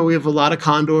 So we have a lot of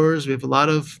condors, we have a lot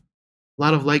of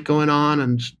light going on,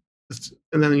 and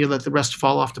then you let the rest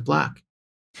fall off to black.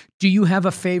 Do you have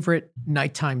a favorite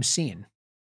nighttime scene?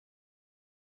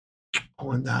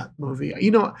 Oh, in that movie, you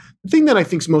know, the thing that I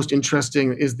think is most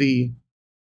interesting is the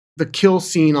kill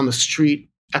scene on the street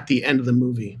at the end of the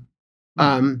movie,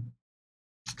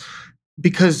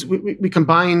 because we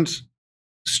combined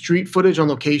street footage on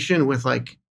location with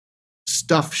like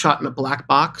stuff shot in a black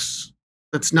box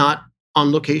that's not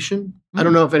on location. I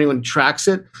don't know if anyone tracks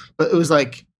it, but it was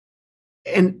like,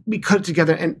 and we cut it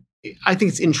together, and I think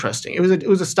it's interesting. It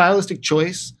was a stylistic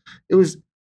choice. It was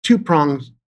two-pronged.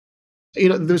 You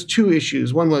know, there's two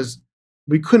issues. One was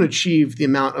we couldn't achieve the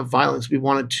amount of violence we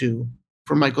wanted to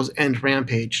for Michael's end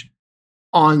rampage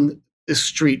on this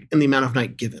street in the amount of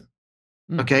night given.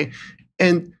 Okay.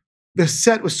 And the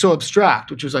set was so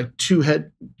abstract, which was like two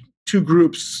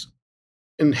groups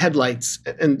and headlights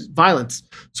and violence.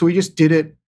 So we just did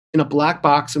it in a black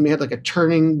box, and we had like a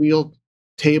turning wheel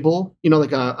table, you know,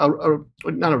 like a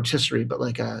not a rotisserie, but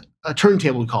like a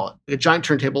turntable, we call it, like a giant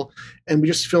turntable. And we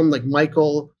just filmed like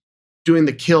Michael doing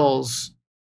the kills,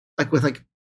 like with like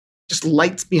just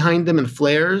lights behind them and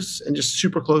flares and just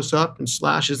super close up and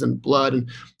slashes and blood. And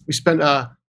we spent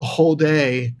a whole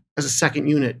day as a second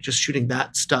unit just shooting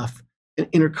that stuff and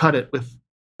intercut it with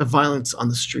the violence on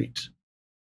the street.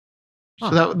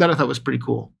 Huh. So that I thought was pretty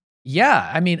cool. Yeah,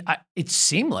 I mean, it's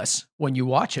seamless when you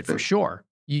watch it for sure.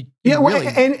 You well, really...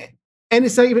 and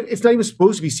it's not even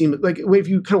supposed to be seamless. Like if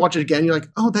you kind of watch it again, you're like,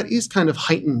 oh, that is kind of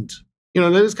heightened. You know,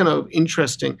 that is kind of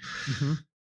interesting. Mm-hmm.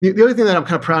 The other thing that I'm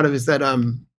kind of proud of is that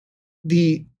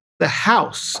the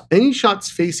house, any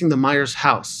shots facing the Myers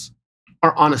house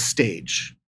are on a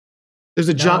stage. There's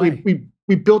a giant.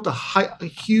 We built a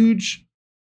huge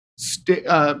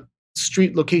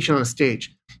street location on a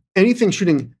stage. Anything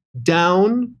shooting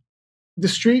down the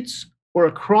streets or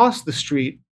across the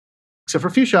street, except for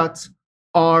a few shots,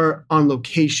 are on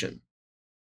location.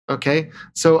 Okay,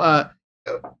 so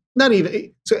not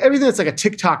even so. Everything that's like a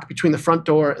TikTok between the front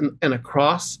door and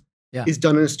across is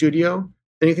done in a studio.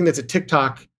 Anything that's a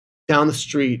TikTok down the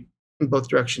street in both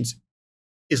directions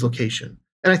is location.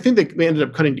 And I think they ended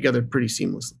up cutting together pretty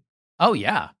seamlessly. Oh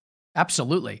yeah,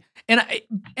 absolutely.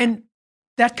 And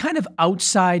that kind of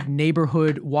outside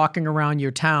neighborhood, walking around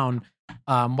your town,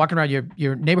 walking around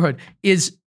your neighborhood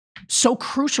is so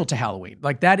crucial to Halloween.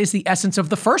 Like that is the essence of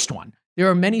the first one. There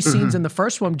are many scenes in the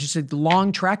first one, just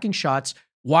long tracking shots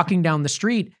walking down the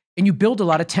street, and you build a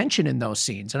lot of tension in those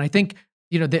scenes. And I think,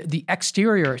 you know, the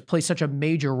exterior plays such a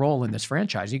major role in this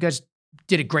franchise. You guys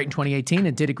did it great in 2018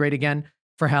 and did it great again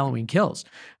for Halloween Kills.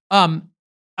 I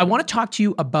want to talk to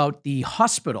you about the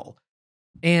hospital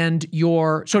and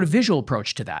your sort of visual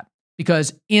approach to that.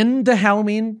 Because in the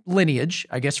Halloween lineage,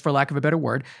 I guess for lack of a better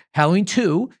word, Halloween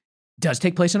 2 does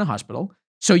take place in a hospital.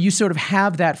 So you sort of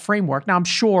have that framework. Now, I'm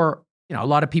sure, you know, a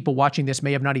lot of people watching this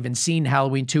may have not even seen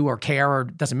Halloween 2 or care, or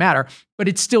it doesn't matter, but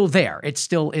it's still there. It's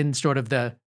still in sort of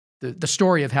the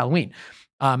story of Halloween.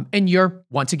 And you're,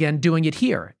 once again, doing it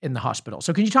here in the hospital.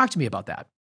 So can you talk to me about that?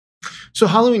 So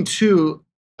Halloween 2,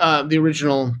 the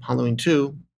original Halloween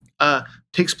 2,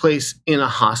 takes place in a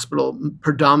hospital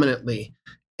predominantly.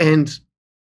 And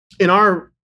in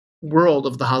our world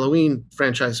of the Halloween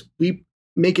franchise, we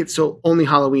make it so only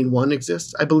Halloween 1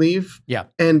 exists, I believe. Yeah.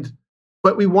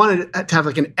 But we wanted to have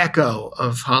like an echo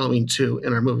of Halloween 2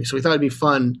 in our movie. So we thought it'd be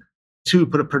fun to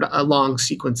put a long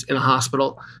sequence in a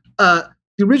hospital. The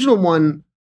original one,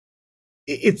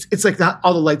 it's like that,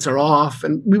 all the lights are off,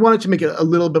 and we wanted to make it a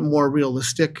little bit more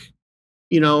realistic,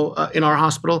 you know, in our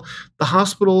hospital. The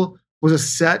hospital was a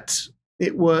set.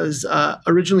 It was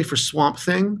originally for Swamp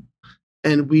Thing,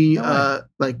 and we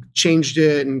like changed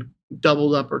it and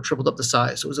doubled up or tripled up the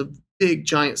size. So it was a big,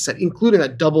 giant set, including a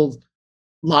double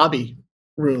lobby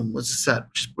room was a set,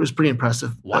 which was pretty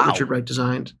impressive. Wow. Richard Wright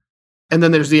designed. And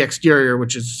then there's the exterior,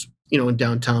 which is, you know, in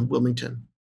downtown Wilmington.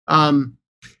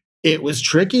 It was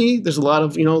tricky. There's a lot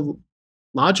of, you know,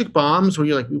 logic bombs where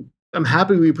you're like, I'm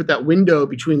happy we put that window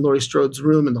between Laurie Strode's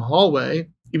room and the hallway,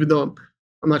 even though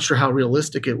I'm not sure how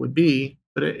realistic it would be,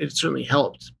 but it certainly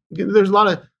helped. There's a lot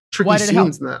of tricky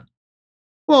scenes in that.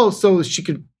 Well, so she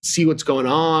could see what's going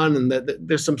on, and that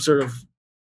there's some sort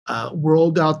of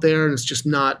world out there, and it's just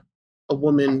not a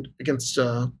woman against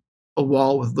a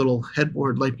wall with little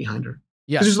headboard light behind her.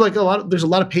 Yes. There's like there's a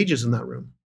lot of pages in that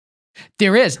room.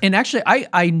 There is. And actually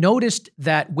I noticed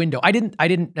that window. I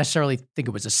didn't necessarily think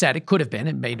it was a set. It could have been,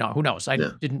 it may not, who knows? I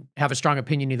didn't have a strong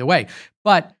opinion either way.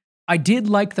 But I did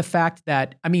like the fact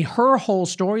that, I mean, her whole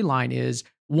storyline is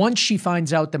once she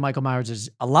finds out that Michael Myers is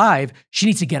alive, she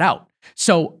needs to get out.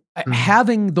 So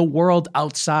having the world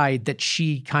outside that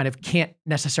she kind of can't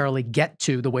necessarily get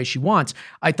to the way she wants,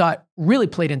 I thought really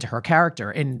played into her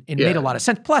character and made a lot of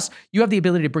sense. Plus, you have the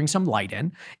ability to bring some light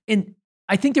in. And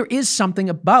I think there is something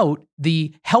about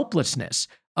the helplessness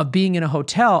of being in a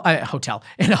certainly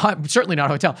not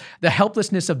a hotel, the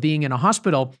helplessness of being in a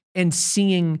hospital and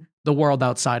seeing the world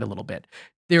outside a little bit.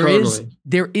 There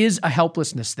is a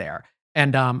helplessness there.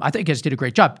 And I think you guys did a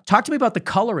great job. Talk to me about the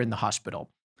color in the hospital.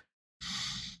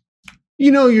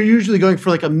 You're usually going for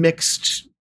like a mixed,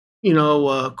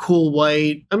 cool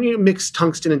white. I mean, mixed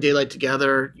tungsten and daylight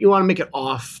together. You want to make it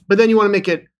off, but then you want to make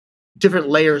it different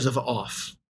layers of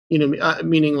off.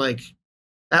 Meaning like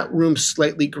that room's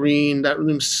slightly green, that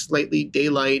room's slightly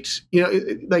daylight.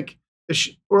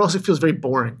 Or else it feels very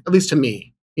boring, at least to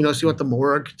me. So you want the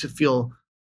morgue to feel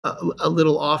a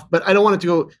little off, but I don't want it to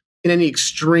go in any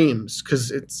extremes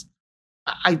because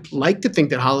I like to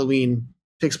think that Halloween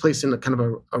takes place in a kind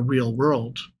of a real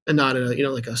world and not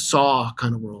like a Saw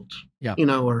kind of world. Yeah.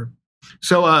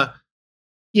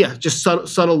 Just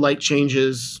subtle light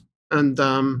changes and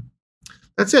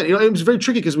that's it. It was very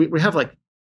tricky because we have like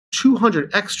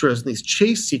 200 extras in these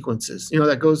chase sequences.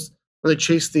 That goes where they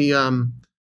chase the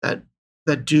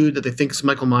that dude that they think is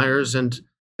Michael Myers, and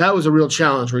that was a real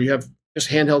challenge where you have just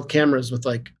handheld cameras with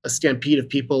like a stampede of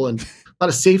people and a lot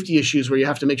of safety issues where you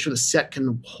have to make sure the set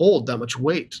can hold that much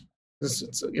weight.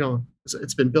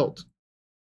 It's been built.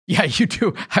 Yeah, you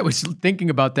do. I was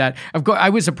thinking about that. Of course, I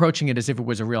was approaching it as if it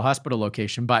was a real hospital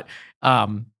location, but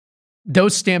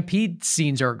those stampede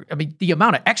scenes the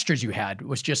amount of extras you had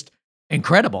was just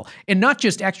incredible. And not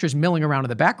just extras milling around in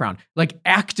the background, like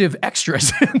active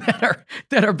extras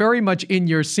that are very much in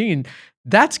your scene.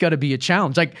 That's got to be a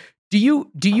challenge. Like, do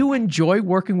you enjoy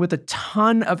working with a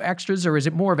ton of extras, or is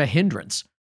it more of a hindrance?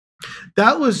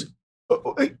 That was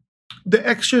the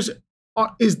extras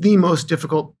is the most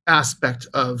difficult aspect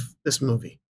of this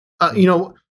movie. And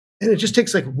it just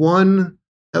takes like one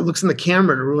that looks in the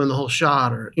camera to ruin the whole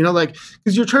shot, or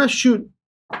because you're trying to shoot.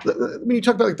 When you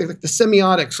talk about like the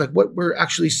semiotics, like what we're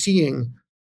actually seeing,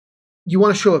 you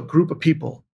want to show a group of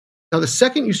people. Now, the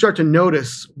second you start to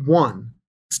notice one,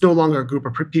 it's no longer a group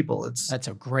of people. That's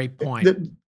a great point.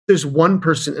 There's one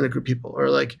person in a group of people, or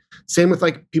like same with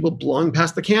like people blowing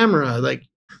past the camera. Like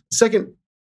the second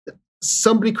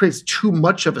somebody creates too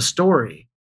much of a story,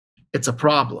 it's a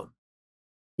problem.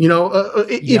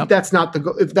 If that's not the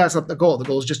goal, the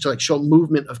goal is just to like show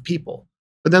movement of people.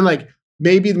 But then like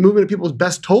maybe the movement of people is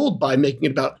best told by making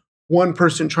it about one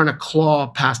person trying to claw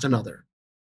past another.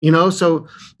 So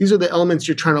these are the elements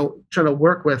you're trying to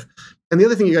work with. And the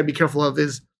other thing you got to be careful of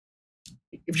is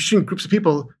if you're shooting groups of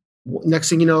people, next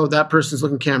thing you know, that person's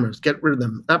looking cameras, get rid of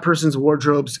them. That person's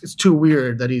wardrobes, it's too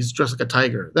weird that he's dressed like a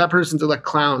tiger. That person's like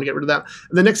clown, get rid of that.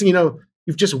 And the next thing you know,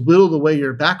 you've just whittled away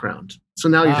your background. So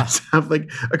now you just have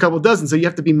like a couple dozen. So you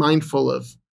have to be mindful of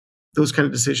those kind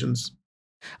of decisions.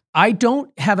 I don't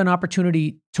have an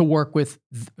opportunity to work with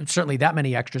certainly that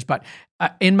many extras, but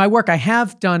in my work, I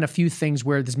have done a few things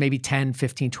where there's maybe 10,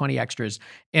 15, 20 extras.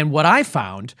 And what I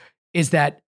found is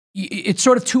that it's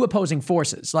sort of two opposing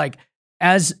forces. Like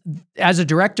as a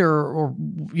director or,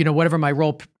 whatever my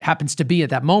role happens to be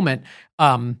at that moment,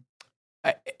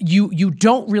 you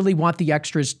don't really want the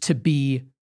extras to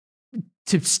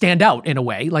stand out in a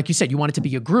way. Like you said, you want it to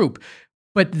be a group.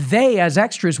 But they, as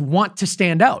extras, want to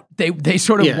stand out. They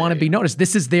sort of want to be noticed.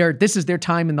 This is their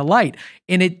time in the light.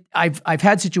 And I've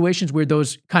had situations where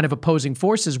those kind of opposing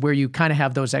forces, where you kind of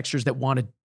have those extras that want to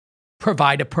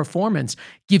provide a performance,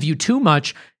 give you too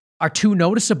much, are too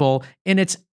noticeable, and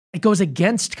it goes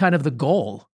against kind of the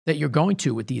goal that you're going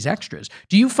to with these extras.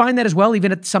 Do you find that as well,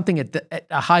 even at something at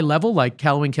a high level like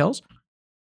Halloween Kills?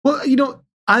 Well,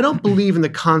 I don't believe in the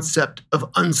concept of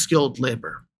unskilled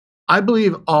labor. I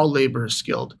believe all labor is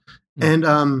skilled. And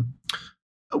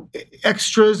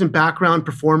extras and background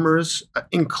performers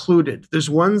included. There's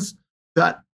ones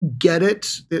that get it.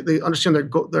 They understand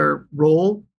their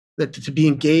role, that to be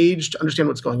engaged, understand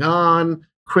what's going on,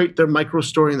 create their micro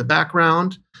story in the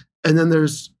background. And then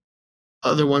there's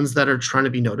other ones that are trying to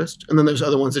be noticed. And then there's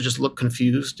other ones that just look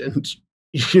confused. And,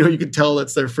 you can tell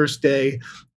it's their first day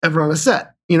ever on a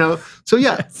set, So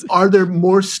yeah, are there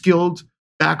more skilled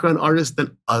background artists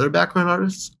than other background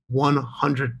artists?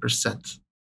 100%.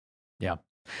 Yeah.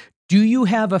 Do you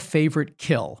have a favorite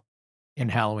kill in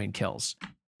Halloween Kills?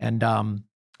 And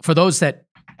for those that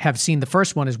have seen the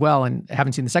first one as well and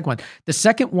haven't seen the second one. The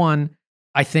second one,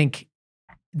 I think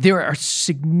there are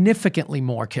significantly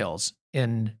more kills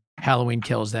in Halloween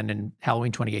Kills than in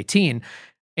Halloween 2018.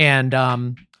 And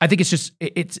I think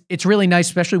it's really nice,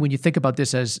 especially when you think about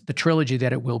this as the trilogy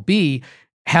that it will be,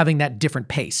 having that different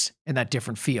pace and that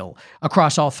different feel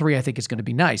across all three. I think is going to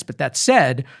be nice. But that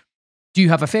said, do you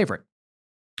have a favorite?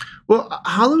 Well,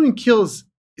 Halloween Kills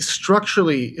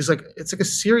structurally is like a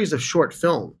series of short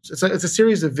films. It's a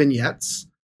series of vignettes,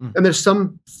 and there's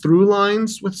some through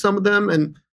lines with some of them,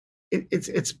 and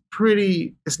it's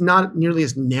not nearly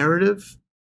as narrative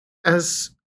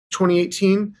as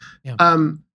 2018. Yeah.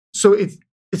 So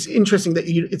it's interesting that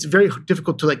it's very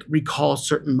difficult to like recall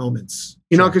certain moments,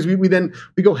 because we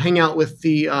go hang out with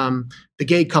the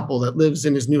gay couple that lives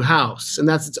in his new house, and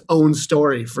that's its own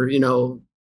story for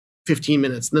 15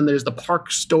 minutes, and then there's the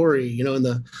park story,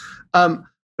 but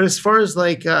as far as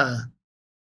like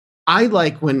I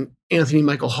like when Anthony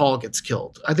Michael Hall gets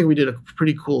killed. I think we did a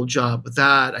pretty cool job with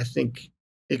that. I think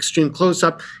extreme close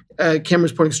up,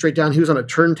 camera's pointing straight down. He was on a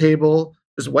turntable,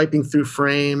 just wiping through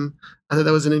frame. I thought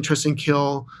that was an interesting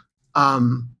kill.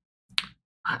 The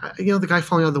guy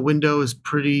falling out of the window is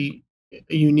pretty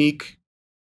unique.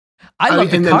 I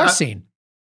love the car scene.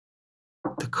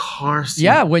 The car scene.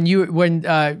 Yeah, when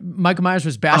Michael Myers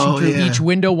was bashing through each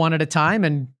window one at a time,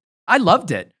 and I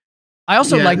loved it. I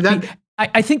also liked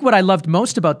I think what I loved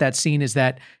most about that scene is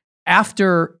that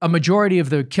after a majority of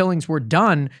the killings were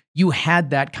done, you had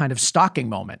that kind of stalking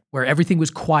moment where everything was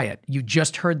quiet. You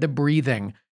just heard the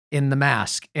breathing in the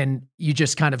mask, and you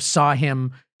just kind of saw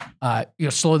him,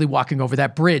 slowly walking over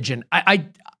that bridge. And I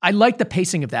liked the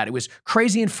pacing of that. It was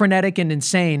crazy and frenetic and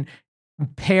insane,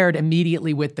 paired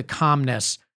immediately with the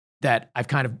calmness that I've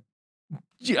kind of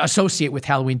associate with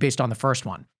Halloween based on the first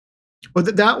one. Well,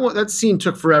 that scene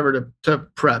took forever to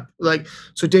prep.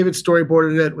 So David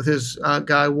storyboarded it with his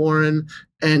guy Warren,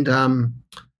 and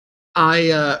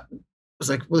I was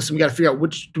like, well, "Listen, we got to figure out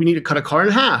do we need to cut a car in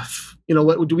half?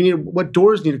 What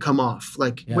doors need to come off?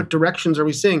 What directions are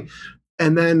we seeing?"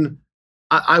 And then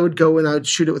I would go and I would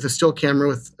shoot it with a still camera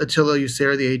with Attila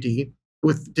User, the AD,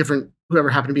 with different whoever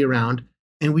happened to be around,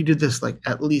 and we did this like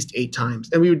at least 8 times,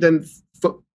 and we would then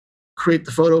create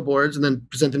the photo boards and then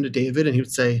present them to David, and he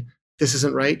would say, "This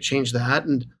isn't right, change that."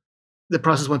 And the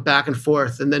process went back and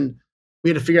forth. And then we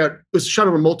had to figure out, it was shot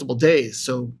over multiple days.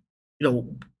 So,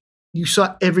 you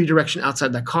saw every direction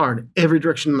outside that car and every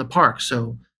direction in the park.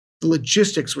 So the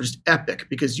logistics were just epic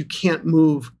because you can't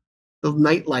move the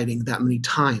night lighting that many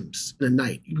times in a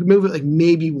night. You can move it like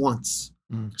maybe once.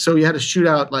 So you had to shoot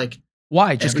out like.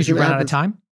 Why? Just because you ran out of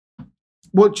time?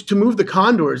 Well, to move the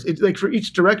condors, for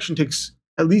each direction takes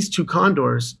at least 2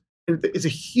 condors. And it's a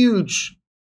huge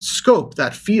scope,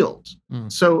 that field.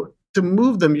 So to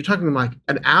move them, you're talking like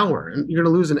an hour, and you're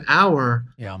going to lose an hour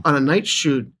on a night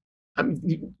shoot. I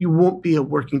mean, you won't be a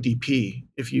working DP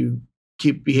if you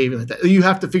keep behaving like that. You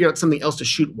have to figure out something else to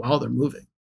shoot while they're moving.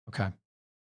 Okay.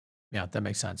 Yeah, that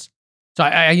makes sense. So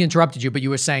I interrupted you, but you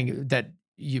were saying that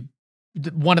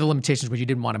one of the limitations was you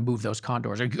didn't want to move those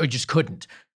condors, or you just couldn't.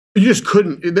 You just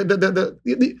couldn't.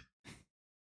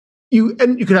 You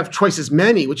could have twice as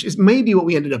many, which is maybe what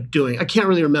we ended up doing. I can't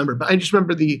really remember, but I just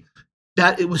remember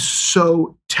that it was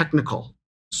so technical,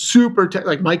 super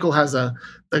like Michael has the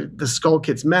Skull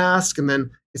Kid's mask, and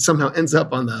then it somehow ends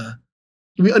up on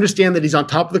we understand that he's on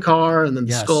top of the car, and then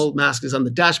the skull mask is on the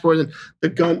dashboard, and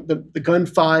the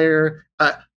gunfire,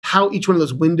 how each one of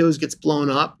those windows gets blown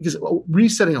up, because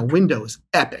resetting a window is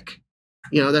epic.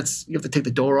 You have to take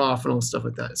the door off and all stuff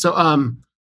like that. So,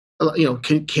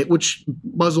 which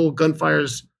muzzle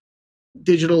gunfire's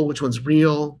digital, which one's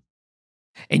real.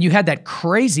 And you had that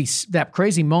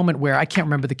crazy moment where I can't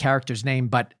remember the character's name,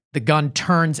 but the gun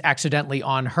turns accidentally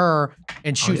on her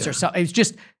and shoots herself. It was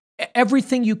just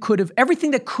everything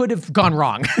that could have gone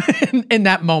wrong in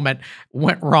that moment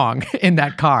went wrong in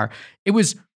that car. It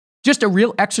was just a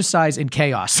real exercise in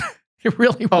chaos. It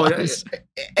really was.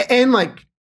 And like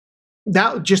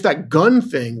that gun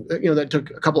thing, that took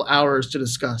a couple hours to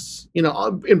discuss,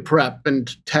 in prep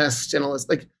and test and all this.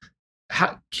 Like,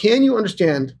 how can you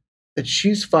understand that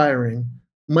she's firing?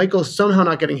 Michael's somehow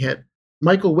not getting hit.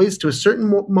 Michael waits to a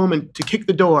certain moment to kick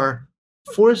the door,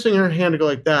 forcing her hand to go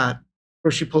like that,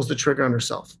 where she pulls the trigger on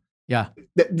herself. Yeah.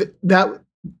 That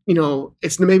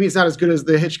maybe it's not as good as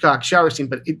the Hitchcock shower scene,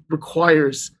 but it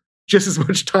requires just as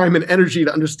much time and energy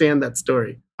to understand that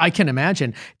story. I can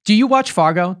imagine. Do you watch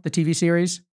Fargo, the TV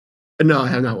series? No, I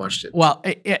have not watched it. Well,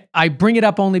 I bring it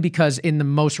up only because in the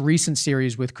most recent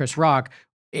series with Chris Rock,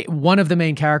 one of the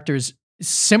main characters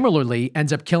similarly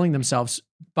ends up killing themselves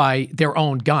by their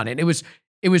own gun. And it was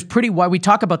it was pretty wild. We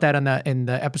talk about that in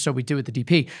the episode we did with the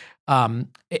DP.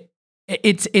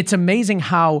 It's amazing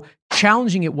how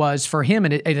challenging it was for him,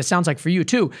 and it sounds like for you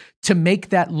too, to make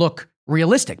that look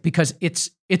realistic, because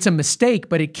it's a mistake,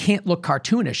 but it can't look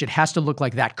cartoonish. It has to look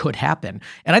like that could happen.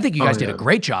 And I think you guys did a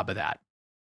great job of that.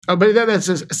 Oh, but that's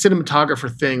a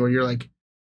cinematographer thing where you're like,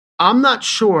 I'm not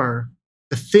sure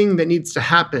the thing that needs to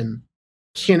happen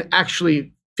can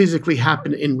actually physically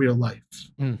happen in real life.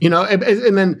 You know,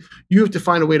 and then you have to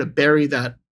find a way to bury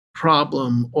that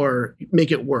problem or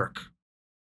make it work.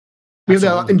 We have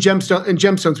that in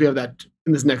Gemstones. We have that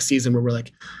in this next season where we're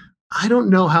like, I don't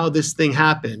know how this thing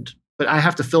happened, but I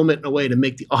have to film it in a way to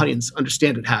make the audience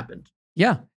understand it happened.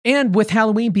 Yeah. And with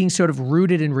Halloween being sort of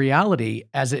rooted in reality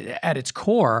at its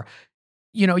core,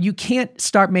 you know, you can't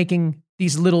start making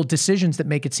these little decisions that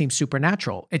make it seem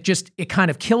supernatural. It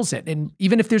kind of kills it. And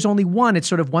even if there's only one, it's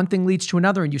sort of one thing leads to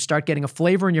another, and you start getting a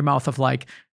flavor in your mouth of like,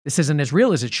 this isn't as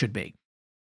real as it should be.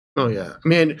 Oh yeah. I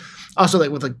mean, also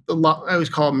like with like, I always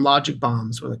call them logic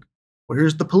bombs. We're like,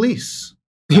 where's the police?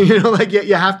 You know, like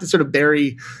you have to sort of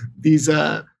bury these,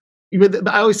 I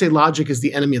always say logic is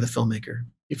the enemy of the filmmaker.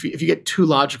 If you get too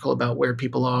logical about where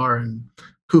people are and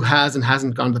who has and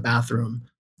hasn't gone to the bathroom,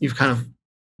 you've kind of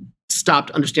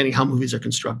stopped understanding how movies are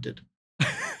constructed.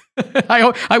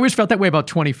 I always felt that way about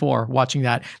 24 watching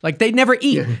that. Like they never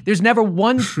eat. Yeah. There's never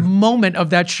one moment of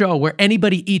that show where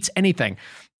anybody eats anything.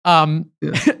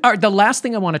 The last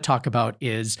thing I want to talk about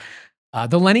is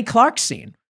the Lenny Clarke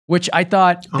scene, which I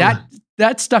thought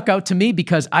that stuck out to me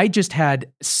because I just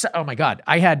had, oh my God,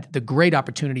 I had the great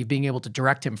opportunity of being able to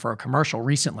direct him for a commercial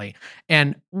recently.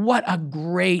 And what a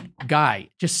great guy,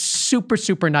 just super,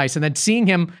 super nice. And then seeing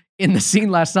him in the scene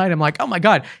last night, I'm like, oh my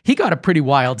God, he got a pretty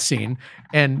wild scene.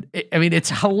 And I mean, it's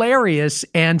hilarious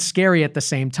and scary at the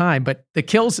same time, but the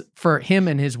kills for him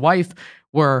and his wife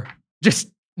were just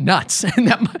nuts.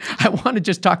 And I want to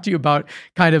just talk to you about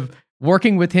kind of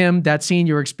working with him, that scene,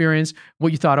 your experience,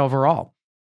 what you thought overall.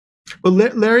 Well,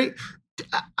 Larry,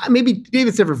 maybe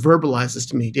David's never verbalized this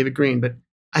to me, David Green, but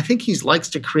I think he likes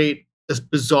to create this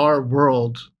bizarre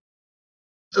world,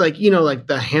 like, you know, like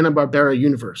the Hanna-Barbera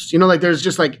universe. You know, like there's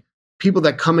just like people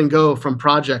that come and go from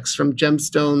projects, from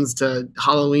Gemstones to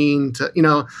Halloween to, you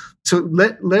know. So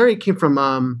Larry came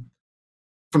from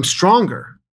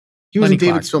Stronger. He was Lenny in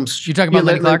David's Clarke. films. You talking about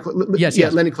Lenny Clarke? Yes.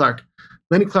 Lenny Clarke.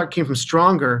 Lenny Clarke came from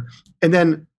Stronger, and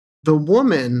then the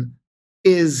woman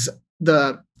is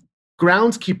the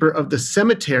groundskeeper of the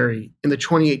cemetery in the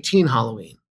 2018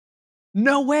 Halloween.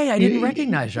 No way. I didn't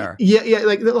recognize her. Yeah.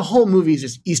 Like the whole movie is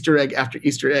just Easter egg after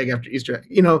Easter egg after Easter egg,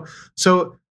 you know?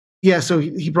 So yeah, so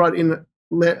he brought in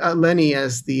Lenny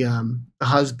as the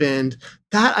husband.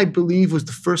 That I believe was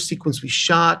the first sequence we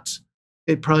shot.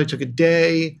 It probably took a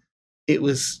day. It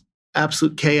was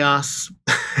absolute chaos.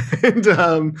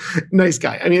 And nice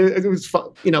guy. I mean, it was fun.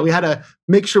 You know, we had to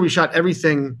make sure we shot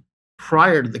everything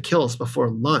prior to the kills before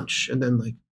lunch, and then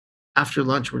like after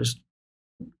lunch we're just,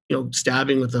 you know,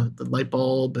 stabbing with the light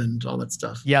bulb and all that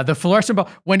stuff. Yeah, the fluorescent bulb.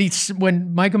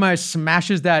 When Michael Myers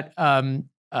smashes that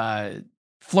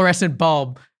fluorescent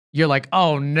bulb, you're like,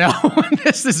 oh no,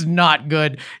 this is not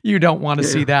good. You don't want to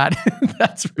see that.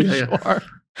 That's for sure.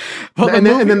 Well, and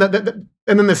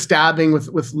then the stabbing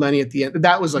with Lenny at the end.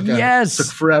 That was like took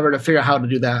forever to figure out how to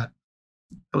do that.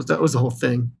 That was the whole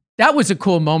thing. That was a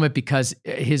cool moment because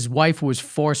his wife was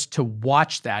forced to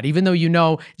watch that, even though, you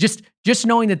know, just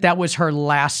knowing that was her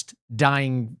last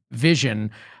dying vision.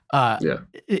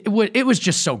 It was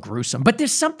just so gruesome. But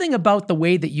there's something about the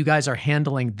way that you guys are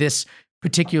handling this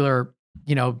particular,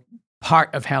 you know,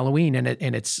 part of Halloween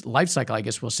and its life cycle, I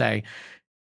guess we'll say.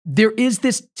 There is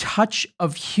this touch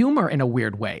of humor in a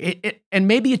weird way. And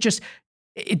maybe it just,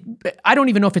 I don't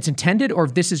even know if it's intended or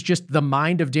if this is just the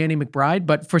mind of Danny McBride,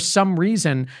 but for some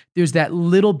reason, there's that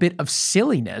little bit of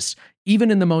silliness,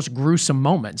 even in the most gruesome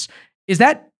moments. Is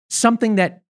that something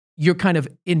that you're kind of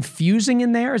infusing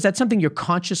in there? Is that something you're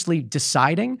consciously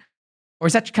deciding? Or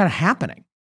is that kind of happening?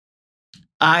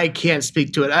 I can't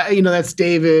speak to it. You know, that's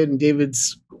David and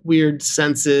David's weird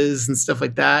senses and stuff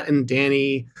like that. And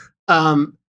Danny,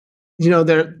 you know,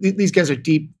 these guys are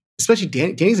deep. Especially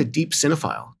Danny. Danny's a deep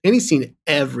cinephile. Danny's seen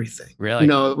everything. Really? You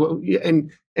know,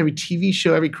 and every TV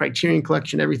show, every Criterion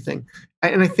Collection, everything.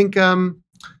 And I think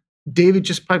David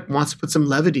just probably wants to put some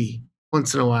levity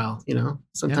once in a while. You know,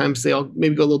 sometimes they all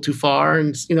maybe go a little too far,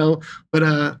 and you know. But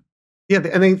I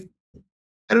think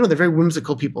I don't know. They're very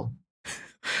whimsical people.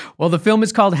 Well, the film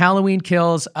is called Halloween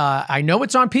Kills. I know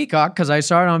it's on Peacock because I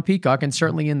saw it on Peacock and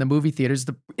certainly in the movie theaters.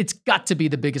 It's got to be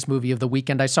the biggest movie of the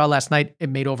weekend. I saw last night it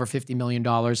made over $50 million.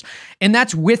 And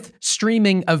that's with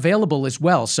streaming available as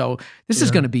well. So this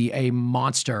is going to be a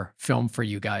monster film for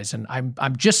you guys. And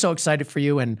I'm just so excited for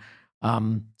you. And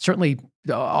certainly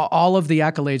all of the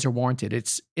accolades are warranted.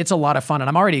 It's a lot of fun. And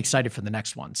I'm already excited for the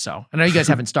next one. So I know you guys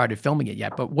haven't started filming it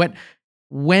yet, but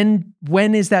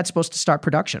when is that supposed to start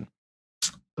production?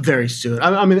 Very soon.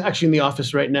 I'm actually in the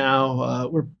office right now.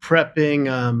 We're prepping.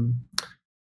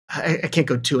 I can't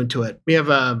go too into it.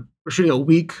 We're shooting a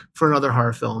week for another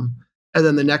horror film, and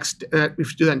then the next we have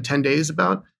to do that in 10 days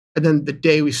about. And then the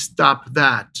day we stop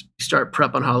that, we start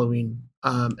prep on Halloween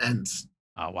ends.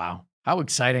 Oh wow, how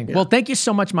exciting! Yeah. Well, thank you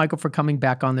so much, Michael, for coming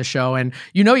back on the show. And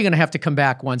you know you're going to have to come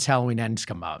back once Halloween Ends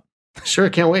come out. Sure,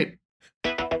 can't wait.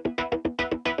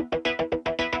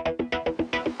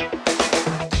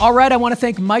 All right, I want to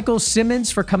thank Michael Simmons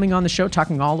for coming on the show,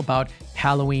 talking all about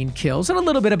Halloween Kills and a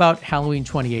little bit about Halloween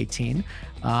 2018.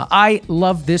 I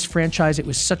love this franchise. It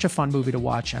was such a fun movie to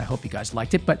watch. I hope you guys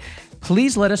liked it. But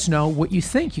please let us know what you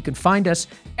think. You can find us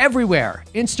everywhere: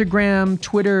 Instagram,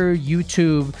 Twitter,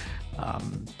 YouTube,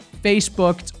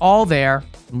 Facebook. It's all there.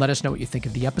 And let us know what you think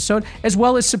of the episode, as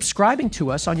well as subscribing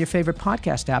to us on your favorite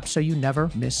podcast app so you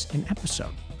never miss an episode.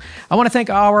 I want to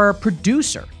thank our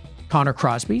producer, Connor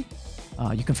Crosby.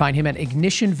 You can find him at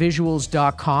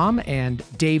ignitionvisuals.com and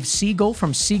Dave Siegel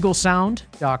from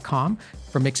siegelsound.com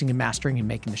for mixing and mastering and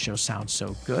making the show sound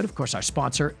so good. Of course, our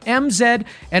sponsor, MZ,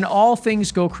 and all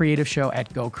things Go Creative Show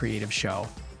at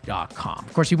gocreativeshow.com.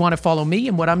 Of course, you want to follow me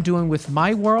and what I'm doing with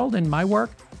my world and my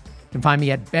work, you can find me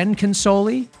at Ben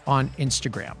Consoli on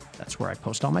Instagram. That's where I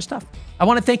post all my stuff. I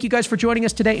want to thank you guys for joining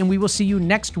us today, and we will see you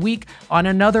next week on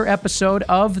another episode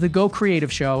of The Go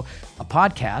Creative Show, a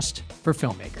podcast for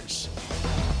filmmakers.